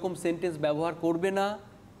কীরকম সেন্টেন্স ব্যবহার করবে না?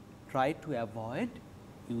 Try to avoid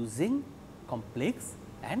using complex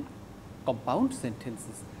and compound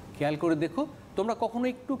sentences. খেয়াল করে দেখো, তোমরা কখনো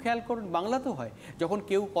একটু খেয়াল করো, বাংলাতেও হয়, যখন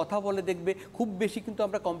কেউ কথা বলে দেখবে খুব বেশি কিন্তু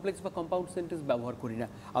আমরা কমপ্লেক্স বা কম্পাউন্ড সেন্টেন্স ব্যবহার করি না,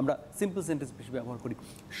 আমরা সিম্পল সেন্টেন্স বেশি ব্যবহার করি।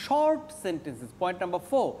 শর্ট সেন্টেন্সেস, পয়েন্ট নাম্বার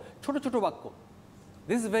 4, ছোট ছোট বাক্য।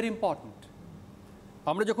 This is very important.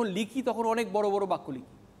 আমরা যখন লিখি তখন অনেক বড় বড় বাক্য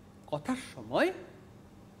লিখি, কথার সময়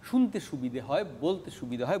শুনতে সুবিধে হয়, বলতে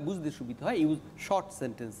সুবিধা হয়, বুঝতে সুবিধা হয়, use short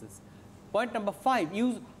sentences. Point number 5,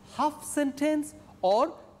 use half sentence or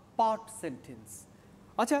part sentence.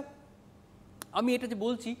 আচ্ছা, আমি এটা যে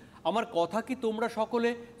বলছি, আমার কথা কি তোমরা সকলে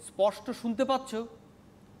স্পষ্ট শুনতে পাচ্ছ?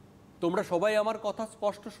 তোমরা সবাই আমার কথা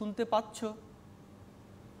স্পষ্ট শুনতে পাচ্ছ?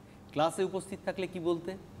 ক্লাসে উপস্থিত থাকলে কি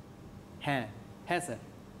বলতে? হ্যাঁ, হ্যাঁ স্যার,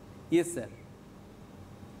 ইয়েস স্যার।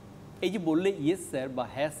 এই যে বললে ইয়েস স্যার বা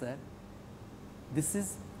হ্যাঁ sir, this is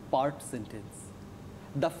part sentence.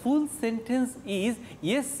 The full sentence is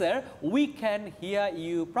yes sir, we can here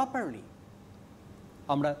you properly.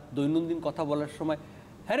 আমরা দৈনন্দিন কথা বলার সময়,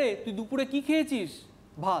 হ্যাঁ রে তুই দুপুরে কি খেয়েছিস?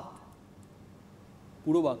 ভাত।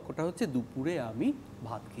 পুরো বাক্যটা হচ্ছে দুপুরে আমি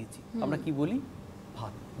ভাত খেয়েছি। আমরা কি বলি?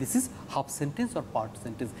 ভাত। This is half sentence or part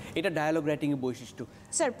sentence. এটা ডায়ালগ রাইটিং এর বৈশিষ্ট্য।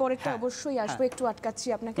 স্যার পরেরটা হ্যাঁ, অবশ্যই আসবো, হ্যাঁ। একটু আটকাচ্ছি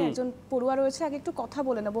আপনাকে, একজন পড়ুয়া রয়েছে, আগে একটু কথা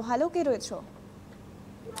বলে নেবো। হ্যালো, কে রয়েছো?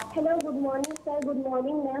 Hello, good morning, sir. Good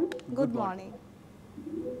morning, ma'am. Good morning.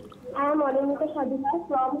 I am Anamika Shadina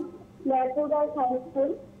from Nagpur Girls High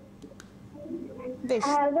School. বেশ,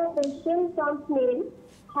 I have a question from snail.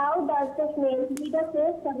 How does the snail lead a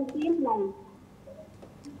self-sufficient life?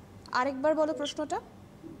 আরেকবার বলো প্রশ্নটা।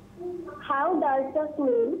 How does the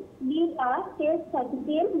snail lead a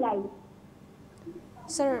self-sufficient life?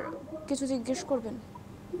 Sir কিছু জিজ্ঞেস করবেন?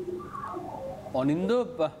 অনিন্দ,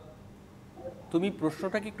 তুমি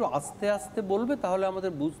প্রশ্নটাকে একটু আস্তে আস্তে বলবে, তাহলে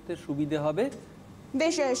আমাদের বুঝতে সুবিধে হবে।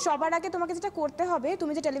 বেশ, সবার আগে তোমাকে যেটা করতে হবে,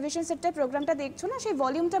 তুমি যে টেলিভিশন সেটটায় প্রোগ্রামটা দেখছো না, সেই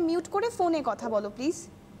ভলিউমটা মিউট করে ফোনে কথা বলো প্লিজ।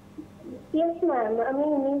 Yes, ma'am. আমি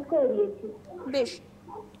মিস করে দিয়েছি। বেশ,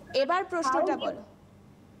 এবার প্রশ্নটা বলো।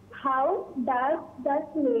 How does the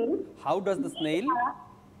snail how does the snail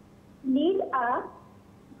lead a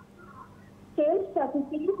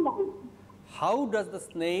self-sufficient life? How does the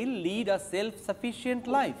snail lead a self sufficient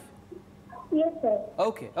life? Yes, sir.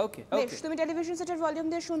 ওকে ওকে বেশ, ওকে। তুমি টেলিভিশন সেটের ভলিউম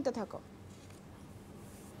দিয়ে শুনতে থাকো।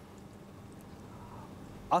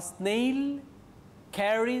 A snail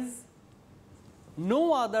carries no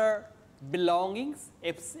other belongings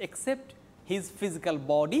except his physical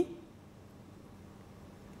body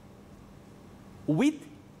with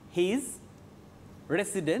his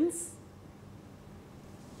residence.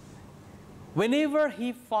 Whenever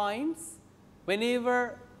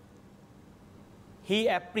he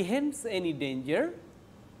apprehends any danger,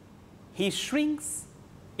 he shrinks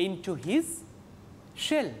into his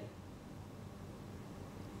shell.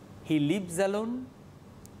 He lives alone,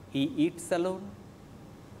 he eats alone,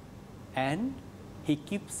 and he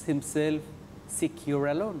keeps himself secure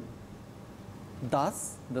alone. Thus,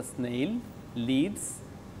 the snail leads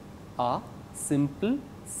a simple,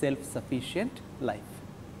 self-sufficient life.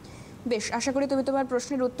 বেশ, আশা করি তুমি তোমার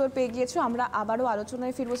প্রশ্নের উত্তর পেয়ে গিয়েছো। আমরা আবারও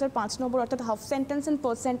আলোচনায় ফিরবো স্যার 5 নম্বর, অর্থাৎ হাফ সেন্টেন্স এন্ড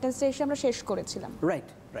পার্ট সেন্টেন্সে এসে আমরা শেষ করেছিলাম। Right,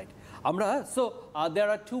 right. Amra, so there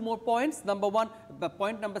are two more points. Number one,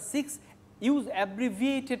 point number 6, use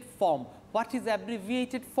abbreviated form. What is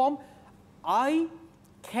abbreviated form? I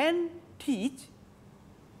can teach,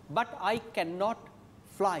 but I cannot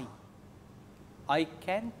fly. I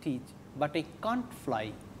can teach, but I can't fly.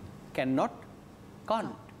 Cannot,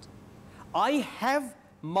 can't. I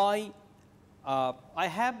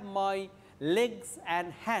have my legs and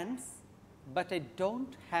hands, but I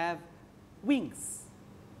don't have wings.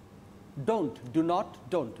 Don't, do not,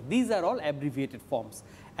 don't. These are all abbreviated forms.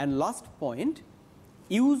 And last point,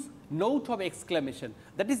 use note of exclamation.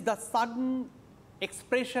 That is the sudden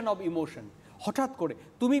expression of emotion. হঠাৎ করে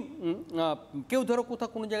তুমি কেউ ধরো কোথাও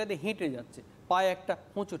কোনো জায়গাতে হেঁটে যাচ্ছে, পায়ে একটা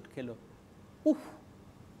হোঁচট খেলো, উফ,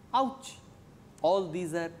 ouch. All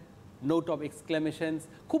these are note of এক্সক্লেমেশনস।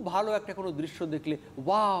 খুব ভালো একটা কোনো দৃশ্য দেখলে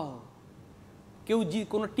ওয়াও, কেউ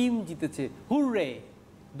কোনো টিম জিতেছে, হুররে।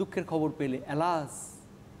 দুঃখের খবর পেলে alas.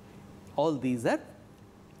 All these are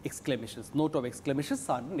exclamations, note of exclamation,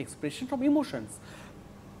 sudden expression of emotions.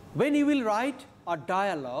 When you will write a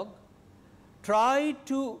dialogue, try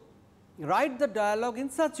to write the dialogue in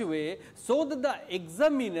such a way so that the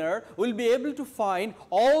examiner will be able to find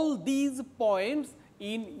all these points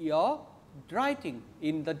in your writing,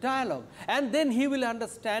 in the dialogue, and then he will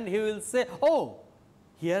understand, he will say, oh,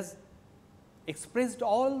 he has expressed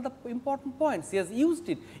all the important points, he has used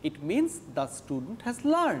it. It means the student has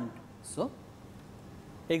learned. So,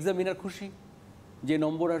 examiner খুশি, যে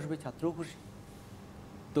নম্বর আসবে ছাত্রও খুশি।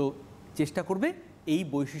 তো চেষ্টা করবে এই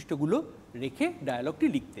বৈশিষ্ট্যগুলো রেখে ডায়ালগটি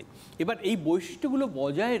লিখতে। এবার এই বৈশিষ্ট্যগুলো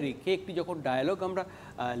বজায় রেখে একটি যখন ডায়ালগ আমরা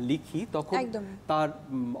লিখি, তখন তার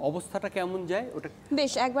অবস্থাটা কেমন যায় ওটা।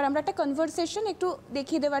 বেশ, একবার আমরা একটা কনভারসেশন একটু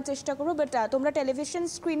দেখিয়ে দেওয়ার চেষ্টা করবো। বাট তোমরা টেলিভিশন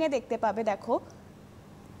স্ক্রিনে দেখতে পাবে, দেখো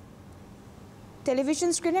টেলিভিশন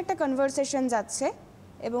স্ক্রিনে একটা কনভারসেশন যাচ্ছে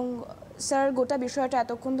এবং স্যার গোটা বিষয়টা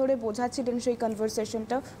এতক্ষণ ধরে বোঝাচ্ছিলেন সেই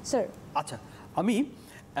কনভারসেশনটা। স্যার আচ্ছা, আমি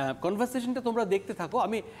কনভারসেশনটা তোমরা দেখতে থাকো,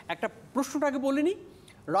 আমি একটা প্রশ্নটাকে বলে নিই।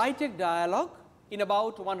 Write a dialogue in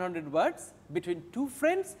about 100 words between two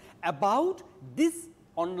friends about this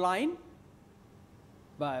online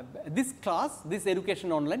this class, this education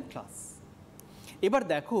online class. এবার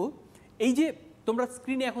দেখো, এই যে তোমরা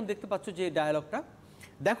স্ক্রিনে এখন দেখতে পাচ্ছ যে ডায়ালগটা,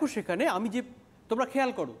 দেখো সেখানে আমি যে, তোমরা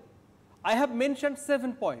খেয়াল করো, I have mentioned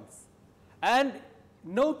 7 points and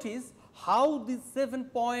notice how these 7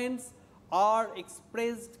 points are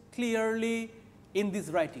expressed clearly in this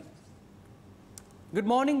writing. Good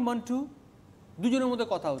morning, Mantu. দুজনের মধ্যে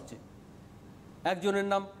কথা হচ্ছে, একজনের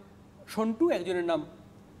নাম সন্টু, একজনের নাম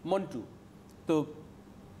মন্টু। তো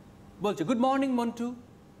বলছে good morning Montu,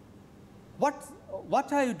 what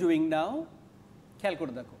are you doing now? খেয়াল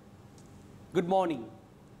করে দেখো। Good morning.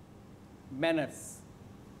 Manners.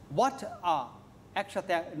 What are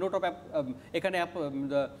একসাথে নোট অফ এখানে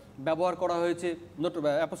ব্যবহার করা হয়েছে, নোট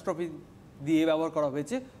অ্যাপোস্ট্রফি দিয়ে ব্যবহার করা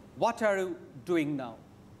হয়েছে। What are you doing now?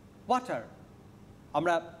 What are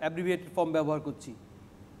আমরা অ্যাব্রিভিয়েটেড ফর্ম ব্যবহার করছি,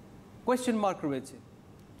 কোয়েশ্চেন মার্ক রয়েছে।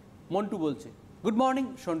 মন্টু বলছে good morning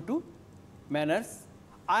Santu. Manners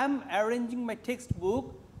I am arranging my text book.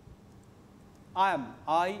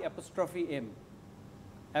 I apostrophe M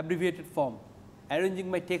abbreviated form, arranging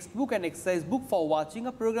my textbook and exercise book for watching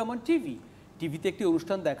a program on TV. টিভিতে একটি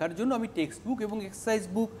অনুষ্ঠান দেখার জন্য আমি টেক্সট বুক এবং এক্সারসাইজ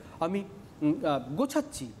বুক আমি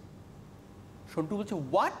গোছাচ্ছি। সন্টু বলছে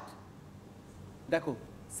হোয়াট? দেখো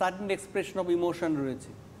সাডেন এক্সপ্রেশন অফ ইমোশন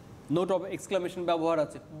রয়েছে, নোট অফ এক্সক্লামেশন ব্যবহার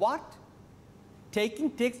আছে। What? Taking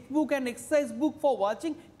text book and exercise book for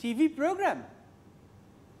watching TV programme.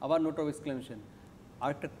 আবার নোট অফ এক্সক্লামেশন।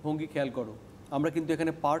 আরেকটা ভঙ্গি খেয়াল করো, আমরা কিন্তু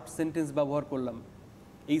এখানে পার্ট সেন্টেন্স ব্যবহার করলাম।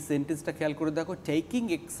 এই সেন্টেন্সটা খেয়াল করে দেখো, taking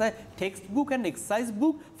text book and exercise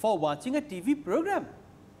book for watching a TV programme.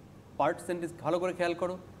 Part sentence ভালো করে খেয়াল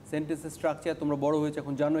করো, সেন্টেন্সের স্ট্রাকচার তোমরা বড় হয়েছে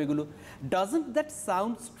এখন জানো এগুলো। Doesn't that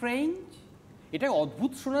sound strange? এটা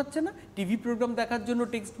অদ্ভুত শোনাচ্ছে না? টিভি প্রোগ্রাম দেখার জন্য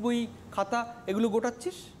টেক্সট বই খাতা এগুলো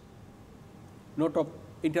গোটাচ্ছিস। নোট অফ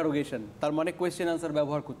ইন্টারোগেশন, তার মানে কোয়েশ্চেন আনসার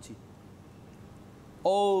ব্যবহার করছি।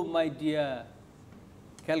 ও মাই ডিয়ার,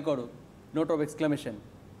 খেয়াল করো, note of exclamation.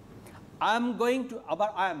 I am going to, আবার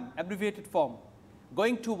I am abbreviated form,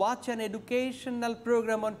 going to watch an educational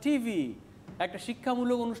program on TV. একটা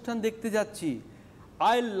শিক্ষামূলক অনুষ্ঠান দেখতে যাচ্ছি।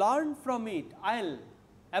 I'll learn from it. I'll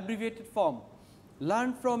abbreviated form,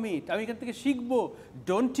 learn from it. আমি এখান থেকে শিখবো।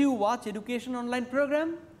 Don't you watch education online program?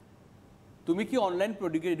 তুমি কি অনলাইন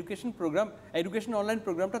এডুকেশন অনলাইন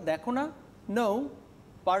প্রোগ্রামটা দেখো না? No.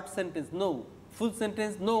 Part sentence, no. Full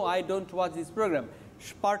sentence, no, I don't watch this program.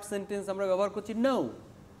 Part sentence আমরা ব্যবহার করছি no.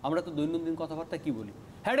 আমরা তো দৈনন্দিন কথাবার্তা কি বলি?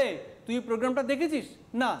 হ্যাঁ রে, তুই এই প্রোগ্রামটা দেখেছিস?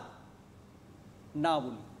 না, না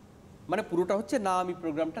বলি, মানে পুরোটা হচ্ছে না, আমি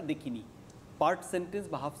প্রোগ্রামটা দেখিনি। পার্ট সেন্টেন্স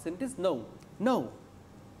বা হাফ সেন্টেন্স নো। নো।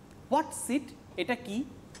 হোয়াটস ইট? এটা কি?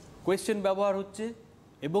 কোয়েশ্চেন ব্যবহার হচ্ছে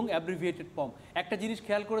এবং অ্যাব্রিভিয়েটেড ফর্ম। একটা জিনিস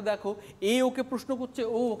খেয়াল করে দেখো, এ ওকে প্রশ্ন করছে,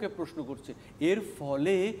 ও ওকে প্রশ্ন করছে, এর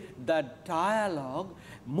ফলে the dialogue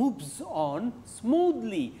moves on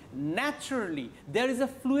smoothly, naturally. There is a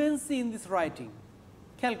fluency in this writing.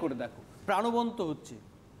 খেয়াল করে দেখো, প্রাণবন্ত হচ্ছে।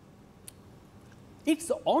 It's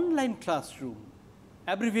online classroom,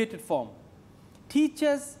 abbreviated form.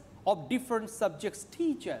 Teachers of different subjects,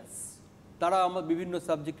 teachers, তারা আমার বিভিন্ন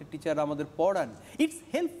সাবজেক্টের টিচার আমাদের পড়ান। It's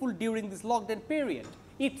helpful during this lockdown period.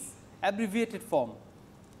 It's abbreviated form.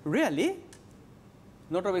 Really,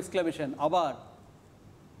 note of exclamation, আবার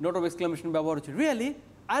নোট অফ এক্সক্লামেশন ব্যবহার হচ্ছে। রিয়েলি,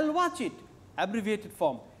 আইল ওয়াচ ইট, অ্যাব্রিভিয়েটেড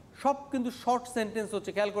ফর্ম। সব কিন্তু শর্ট সেন্টেন্স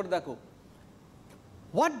হচ্ছে, খেয়াল করে দেখো।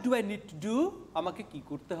 What do I need to do? আমাকে কি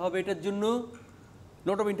করতে হবে এটার জন্য?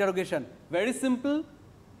 Note of interrogation, very simple,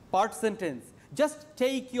 part sentence. Just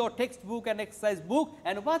take your text book and exercise book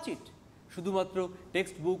and watch it. শুধুমাত্র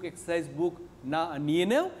টেক্সট বুক এক্সারসাইজ বুক না নিয়ে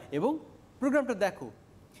নেও এবং প্রোগ্রামটা দেখো।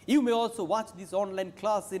 You may also watch this online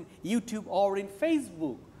class in YouTube or in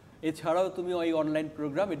Facebook. এছাড়াও তুমি ওই অনলাইন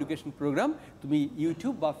প্রোগ্রাম, এডুকেশন প্রোগ্রাম তুমি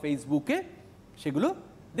ইউটিউব বা ফেসবুকে সেগুলো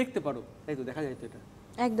দেখতে পারো। তাই তো, দেখা যায় তো এটা?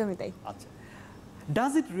 একদমই তাই। আচ্ছা,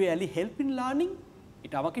 does it really help in learning?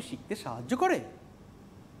 এটা আমাকে শিখতে সাহায্য করে?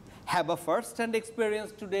 Have a first hand experience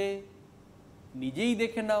today, নিজেই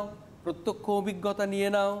দেখে নাও, প্রত্যক্ষ অভিজ্ঞতা নিয়ে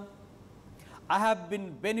নাও। I have been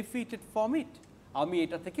benefited from it, আমি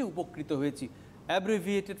এটা থেকে উপকৃত হয়েছি।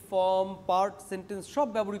 অ্যাব্রিভিয়েটেড ফর্ম, পার্ট সেন্টেন্স সব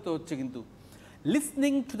ব্যবহৃত হচ্ছে কিন্তু।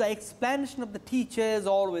 Listening to the explanation of the teachers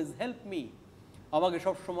always help me, আমাকে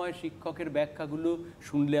সবসময় শিক্ষকের ব্যাখ্যাগুলো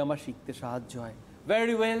শুনলে আমার শিখতে সাহায্য হয়।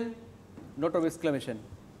 Very well, note of exclamation,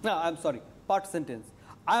 না I am sorry, part sentence.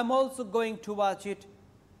 I am also going to watch it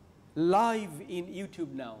live in YouTube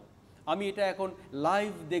নাও, আমি এটা এখন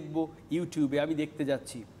লাইভ দেখব ইউটিউবে, আমি দেখতে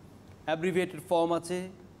যাচ্ছি। অ্যাব্রিভিয়েটেড ফর্ম আছে।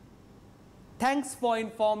 Thanks for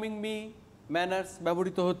informing me, manners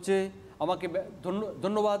ব্যবহৃত হচ্ছে, আমাকে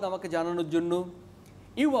ধন্যবাদ আমাকে জানানোর জন্য।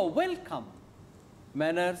 You R welcome,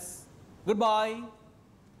 manners. Good bye,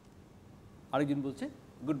 আরেকজন বলছে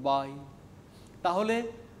গুড বাই। তাহলে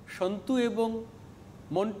সন্তু এবং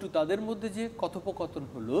মন্টু তাদের মধ্যে যে কথোপকথন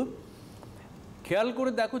হলো, খেয়াল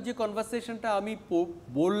করে দেখো যে কনভারসেশনটা আমি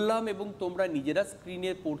বললাম এবং তোমরা নিজেরা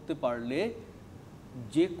স্ক্রিনে পড়তে পারলে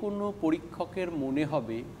যে কোনো পরীক্ষকের মনে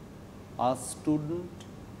হবে আ student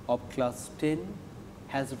of class 10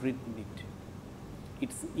 has written it.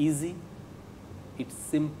 It's easy, it's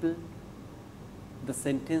simple, the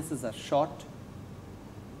sentences are short,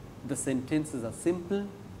 the sentences are simple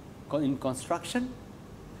in construction,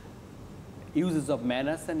 uses of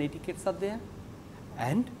manners and etiquettes are there,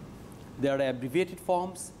 and there are abbreviated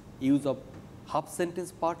forms, use of half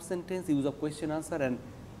sentence, part sentence, use of question answer and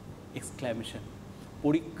exclamation.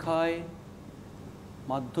 পরীক্ষায়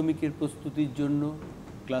মাধ্যমিকের প্রস্তুতির জন্য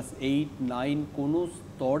class 8, 9 কোনো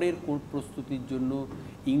স্তরের প্রস্তুতির জন্য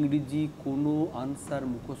ইংরেজি কোনো আনসার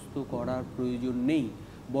মুখস্থ করার প্রয়োজন নেই,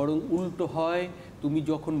 বরং উল্টো হয়। তুমি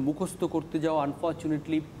যখন মুখস্থ করতে যাও,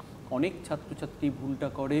 আনফর্চুনেটলি অনেক ছাত্রছাত্রী ভুলটা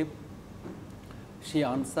করে, সে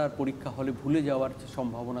আনসার পরীক্ষা হলে ভুলে যাওয়ার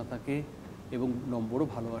সম্ভাবনা থাকে এবং নম্বরও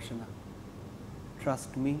ভালো আসে না।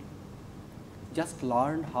 Trust me, just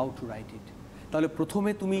learn how to right ইট। তাহলে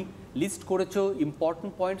প্রথমে তুমি লিস্ট করেছো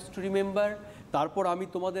ইম্পর্টেন্ট পয়েন্টস টু রিমেম্বার, তারপর আমি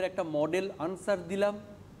তোমাদের একটা মডেল আনসার দিলাম।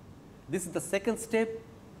 This is the second step.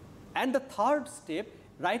 And the third step,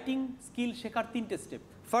 writing skill শেখার 3টে step.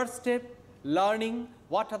 First step, learning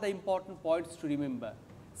what are the important points to remember.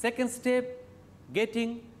 Second step,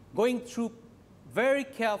 going through very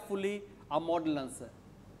carefully a model answer.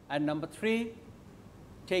 And number 3,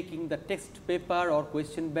 taking the text paper or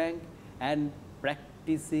question bank and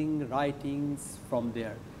practicing writings from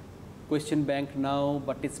there. Question bank now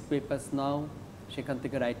বা text papers নাও, সেখান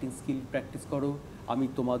থেকে writing skill practice করো। আমি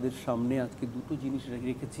তোমাদের সামনে আজকে দুটো জিনিস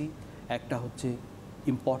রেখেছি, একটা হচ্ছে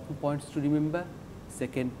important points to remember,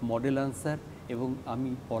 second model answer, এবং আমি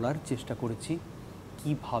বলার চেষ্টা করেছি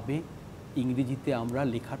কিভাবে ইংরেজিতে আমরা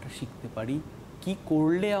লেখাটা শিখতে পারি, কি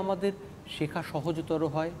করলে আমাদের শেখা সহজতর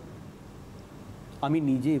হয়। আমি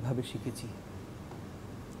নিজে এভাবে শিখেছি।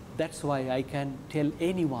 That's why I can tell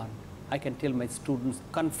anyone, I can tell my students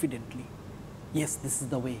confidently, yes this is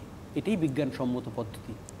the way. এটাই বিজ্ঞানসম্মত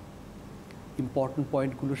পদ্ধতি। ইম্পর্টেন্ট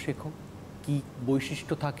পয়েন্টগুলো শেখো, কি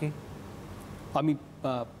বৈশিষ্ট্য থাকে। আমি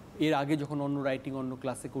এর আগে যখন অন্য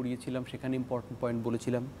ক্লাসে করিয়েছিলাম সেখানে ইম্পর্টেন্ট পয়েন্ট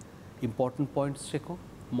বলেছিলাম। ইম্পর্টেন্ট পয়েন্টস শেখো,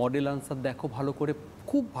 মডেল আনসার দেখো ভালো করে,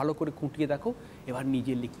 খুব ভালো করে খুঁটিয়ে দেখো, এবার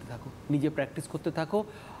নিজে লিখতে থাকো, নিজে প্র্যাকটিস করতে থাকো।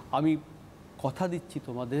 আমি কথা দিচ্ছি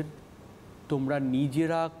তোমাদের, তোমরা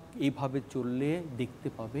নিজেরা এইভাবে চললে দেখতে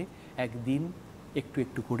পাবে একদিন একটু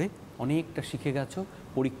একটু করে অনেকটা শিখে গেছো।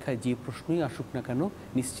 পরীক্ষায় যে প্রশ্নই আসুক না কেন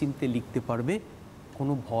নিশ্চিন্তে লিখতে পারবে,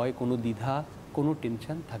 কোনো ভয়, কোনো দ্বিধা, কোনো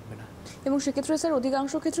টেনশন থাকবে না। এবং সেক্ষেত্রে স্যার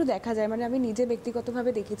অধিকাংশ ক্ষেত্রে দেখা যায়, মানে আমি নিজে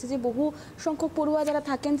ব্যক্তিগতভাবে দেখেছি যে বহু সংখ্যক পড়ুয়া যারা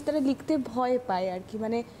থাকেন তারা লিখতে ভয় পায় আর কি,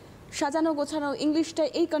 মানে সাজানো গোছানো ইংলিশটা,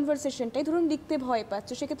 এই কনভারসেশনটাই ধরুন লিখতে ভয়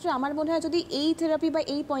পাচ্ছে। সেক্ষেত্রে আমার মনে হয় যদি এই থেরাপি বা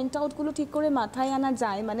এই পয়েন্ট আউটগুলো ঠিক করে মাথায় আনা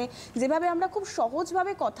যায়, মানে যেভাবে আমরা খুব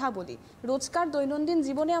সহজভাবে কথা বলি, রোজকার দৈনন্দিন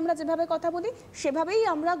জীবনে আমরা যেভাবে কথা বলি সেভাবেই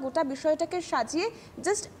আমরা গোটা বিষয়টাকে সাজিয়ে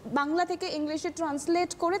জাস্ট বাংলা থেকে ইংলিশে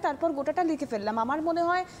ট্রান্সলেট করে তারপর গোটাটা লিখে ফেললাম। আমার মনে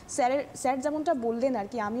হয় স্যার যেমনটা বললেন আর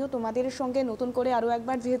কি, আমিও তোমাদের সঙ্গে নতুন করে আরও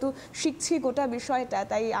একবার যেহেতু শিখছি গোটা বিষয়টা,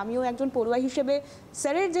 তাই আমিও একজন পড়ুয়া হিসেবে,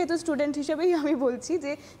 স্যারের যেহেতু স্টুডেন্ট হিসেবেই আমি বলছি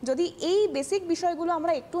যে যদি এই বেসিক বিষয়গুলো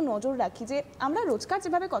আমরা একটু নজর রাখি, যে আমরা রোজকার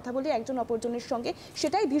যেভাবে কথা বলি একজন অপরজনের সঙ্গে,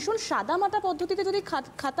 সেটাই ভীষণ সাদামাটা পদ্ধতিতে যদি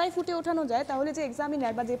খাতায় ফুটে ওঠানো যায়, তাহলে যে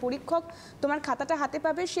এক্সামিনার বা যে পরীক্ষক তোমার খাতাটা হাতে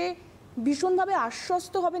পাবে সে ভীষণভাবে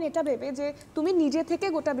আশ্বস্ত হবেন এটা ভেবে যে তুমি নিজে থেকে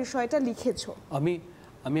গোটা বিষয়টা লিখেছো।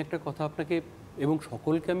 আমি একটা কথা আপনাকে এবং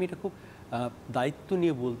সকলকে আমি এটা খুব দায়িত্ব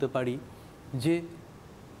নিয়ে বলতে পারি যে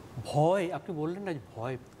ভয়, আপনি বললেন না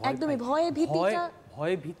ভয়, একদমই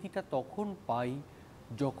ভয় ভীতিটা তখন পাই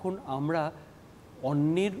যখন আমরা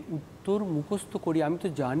অন্যের উত্তর মুখস্থ করি। আমি তো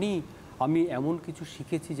জানি আমি এমন কিছু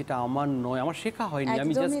শিখেছি যেটা আমার নয়, আমার শেখা হয়নি,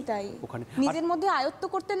 আমি জাস্ট ওখানে নিজের মধ্যে আয়ত্ত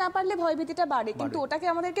করতে না পারলে ভয়ভীতিটা বাড়ে, কিন্তু ওটাকে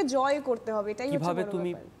আমাদেরকে জয় করতে হবে। এটাই হচ্ছে কিভাবে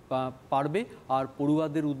তুমি পারবে। আর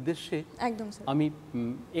পড়ুয়াদের উদ্দেশ্যে একদম স্যার আমি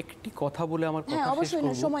একটি কথা বলে আমার কথা শেষ করব। অবশ্যই,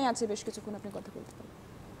 সময় আছে বেশ কিছুক্ষণ, আপনি কথা বলতে পারেন।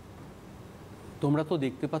 তোমরা তো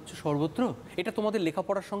দেখতে পাচ্ছ সর্বত্র, এটা তোমাদের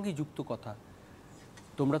লেখাপড়ার সঙ্গেই যুক্ত কথা,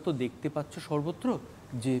 তোমরা তো দেখতে পাচ্ছ সর্বত্র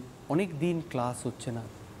যে অনেক দিন ক্লাস হচ্ছে না,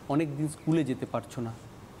 অনেক দিন স্কুলে যেতে পারছো না,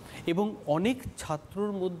 এবং অনেক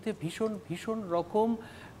ছাত্রর মধ্যে ভীষণ ভীষণ রকম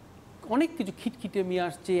অনেক কিছু খিটখিটেমি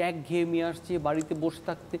আসছে, একঘেয়েমি আসছে, বাড়িতে বসে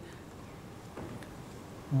থাকতে।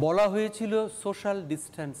 বলা হয়েছিল সোশ্যাল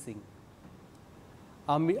ডিস্ট্যান্সিং,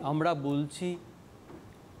 আমরা বলছি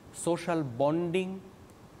social bonding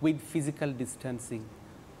with physical distancing.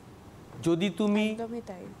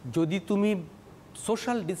 যদি তুমি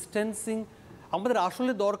সোশ্যাল ডিস্ট্যান্সিং, আমাদের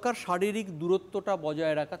আসলে দরকার শারীরিক দূরত্বটা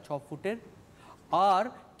বজায় রাখা 6 ফুটের, আর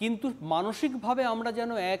কিন্তু মানসিকভাবে আমরা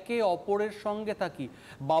যেন একে অপরের সঙ্গে থাকি।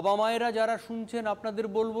 বাবা মায়েরা যারা শুনছেন আপনাদের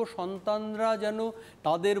বলবো, সন্তানরা যেন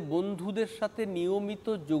তাদের বন্ধুদের সাথে নিয়মিত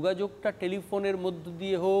যোগাযোগটা টেলিফোনের মধ্য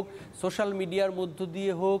দিয়ে হোক, সোশ্যাল মিডিয়ার মধ্য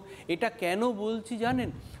দিয়ে হোক। এটা কেন বলছি জানেন?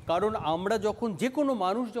 কারণ আমরা যখন, যে কোনো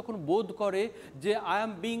মানুষ যখন বোধ করে যে I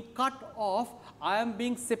am being cut off, I am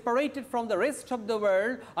being separated from the rest of the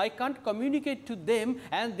world, I can't communicate to them,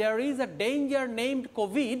 and there is a danger named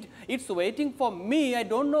COVID, it's waiting for me, I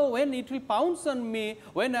don't know when it will pounce on me,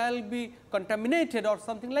 when I'll be contaminated or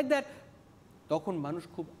something like that. তখন মানুষ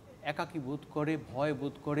খুব একাকী বোধ করে, ভয়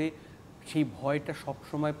বোধ করে। সেই ভয়টা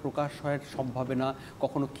সবসময় প্রকাশ হয় সম্ভাবে না,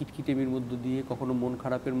 কখনো খিটখিটেমির মধ্য দিয়ে, কখনো মন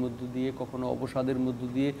খারাপের মধ্য দিয়ে, কখনো অবসাদের মধ্য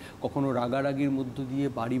দিয়ে, কখনো রাগারাগির মধ্য দিয়ে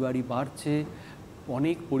বাড়ি বাড়ি বাড়ছে।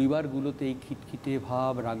 অনেক পরিবারগুলোতে এই খিটখিটে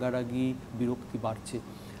ভাব, রাগারাগি, বিরক্তি বাড়ছে।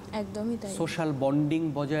 একদমই তাই। সোশ্যাল বন্ডিং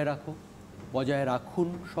বজায় রাখুন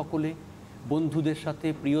সকলে। বন্ধুদের সাথে,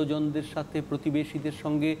 প্রিয়জনদের সাথে, প্রতিবেশীদের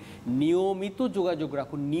সঙ্গে নিয়মিত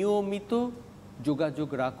যোগাযোগ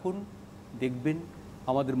রাখুন। দেখবেন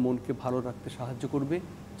আমাদের মনকে ভালো রাখতে সাহায্য করবে।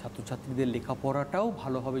 ছাত্রছাত্রীদের লেখাপড়াটাও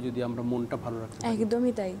ভালো হবে যদি আমরা মনটা ভালো রাখতে পারি।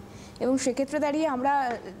 একদমই তাই। এবং সেক্ষেত্রে দাঁড়িয়ে আমরা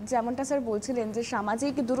যেমনটা স্যার বলছিলেন যে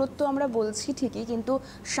সামাজিক দূরত্ব আমরা বলছি ঠিকই, কিন্তু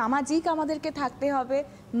সামাজিক আমাদেরকে থাকতে হবে।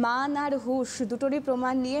 মান আর হুঁশ দুটোরই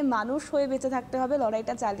প্রমাণ নিয়ে মানুষ হয়ে বেঁচে থাকতে হবে,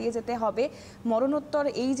 লড়াইটা চালিয়ে যেতে হবে। মরণোত্তর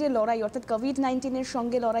এই যে লড়াই, অর্থাৎ কোভিড-19-এর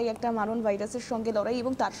সঙ্গে লড়াই, একটা মারণ ভাইরাসের সঙ্গে লড়াই,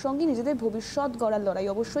 এবং তার সঙ্গে নিজেদের ভবিষ্যৎ গড়ার লড়াই,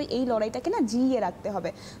 অবশ্যই এই লড়াইটাকে না জিইয়ে রাখতে হবে।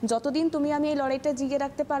 যতদিন তুমি আমি এই লড়াইটা জিইয়ে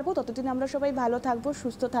রাখতে পারবো ততদিন আমরা সবাই ভালো থাকবো,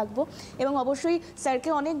 সুস্থ থাকবো। এবং অবশ্যই স্যারকে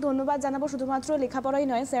অনেক ধন্যবাদ জানাবো। শুধুমাত্র লেখাপড়াই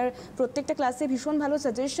নয়, স্যার প্রত্যেকটা ক্লাসে ভীষণ ভালো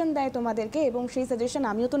সাজেশন দেয় তোমাদেরকে, এবং সেই সাজেশন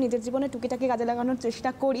আমিও তো নিজের জীবনে টুকিটাকি কাজে লাগানোর চেষ্টা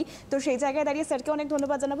করি। তো সেই জায়গায় দাঁড়িয়ে স্যারকে অনেক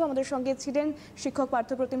ধন্যবাদ জানাবো। আমাদের সঙ্গে ছিলেন শিক্ষক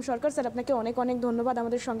পার্থপ্রতিম সরকার। স্যার আপনাকে অনেক অনেক ধন্যবাদ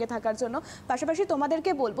আমাদের সঙ্গে থাকার জন্য। পাশাপাশি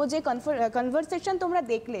তোমাদেরকে বলবো যে কনভারসেশন তোমরা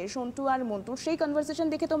দেখলে সন্টু আর মন্টুর, সেই কনভারসেশন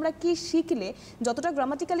দেখে তোমরা কি শিখলে? যতটা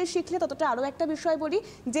গ্রামাটিক্যালি শিখলে ততটা আরও একটা বিষয় বলি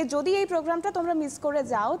যে যদি এই প্রোগ্রামটা তোমরা মিস করে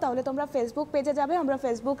যাও তাহলে তোমরা ফেসবুক পেজে যাবে, আমরা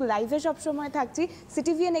ফেসবুক লাইভে সবসময় থাকছি,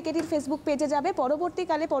 সিটিভিএন একেডির ফেসবুক পেজে যাবে।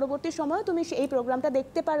 পরবর্তী সময় তুমি এই প্রোগ্রামটা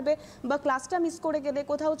দেখতে পারবে, বা ক্লাসটা মিস করে গেলে,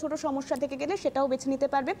 কোথাও ছোট সমস্যা থেকে গেলে সেটাও বেছে নিতে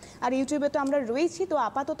পারবে। আর ইউটিউবে তো আমরা রয়েছি। তো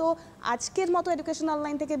আপাতত আজকের মতো এডুকেশন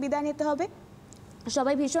অনলাইন থেকে বিদায় নিতে হবে।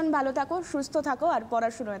 সবাই ভীষণ ভালো থাকো, সুস্থ থাকো আর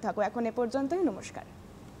পড়াশোনায় থাকো। এখন এ পর্যন্তই, নমস্কার।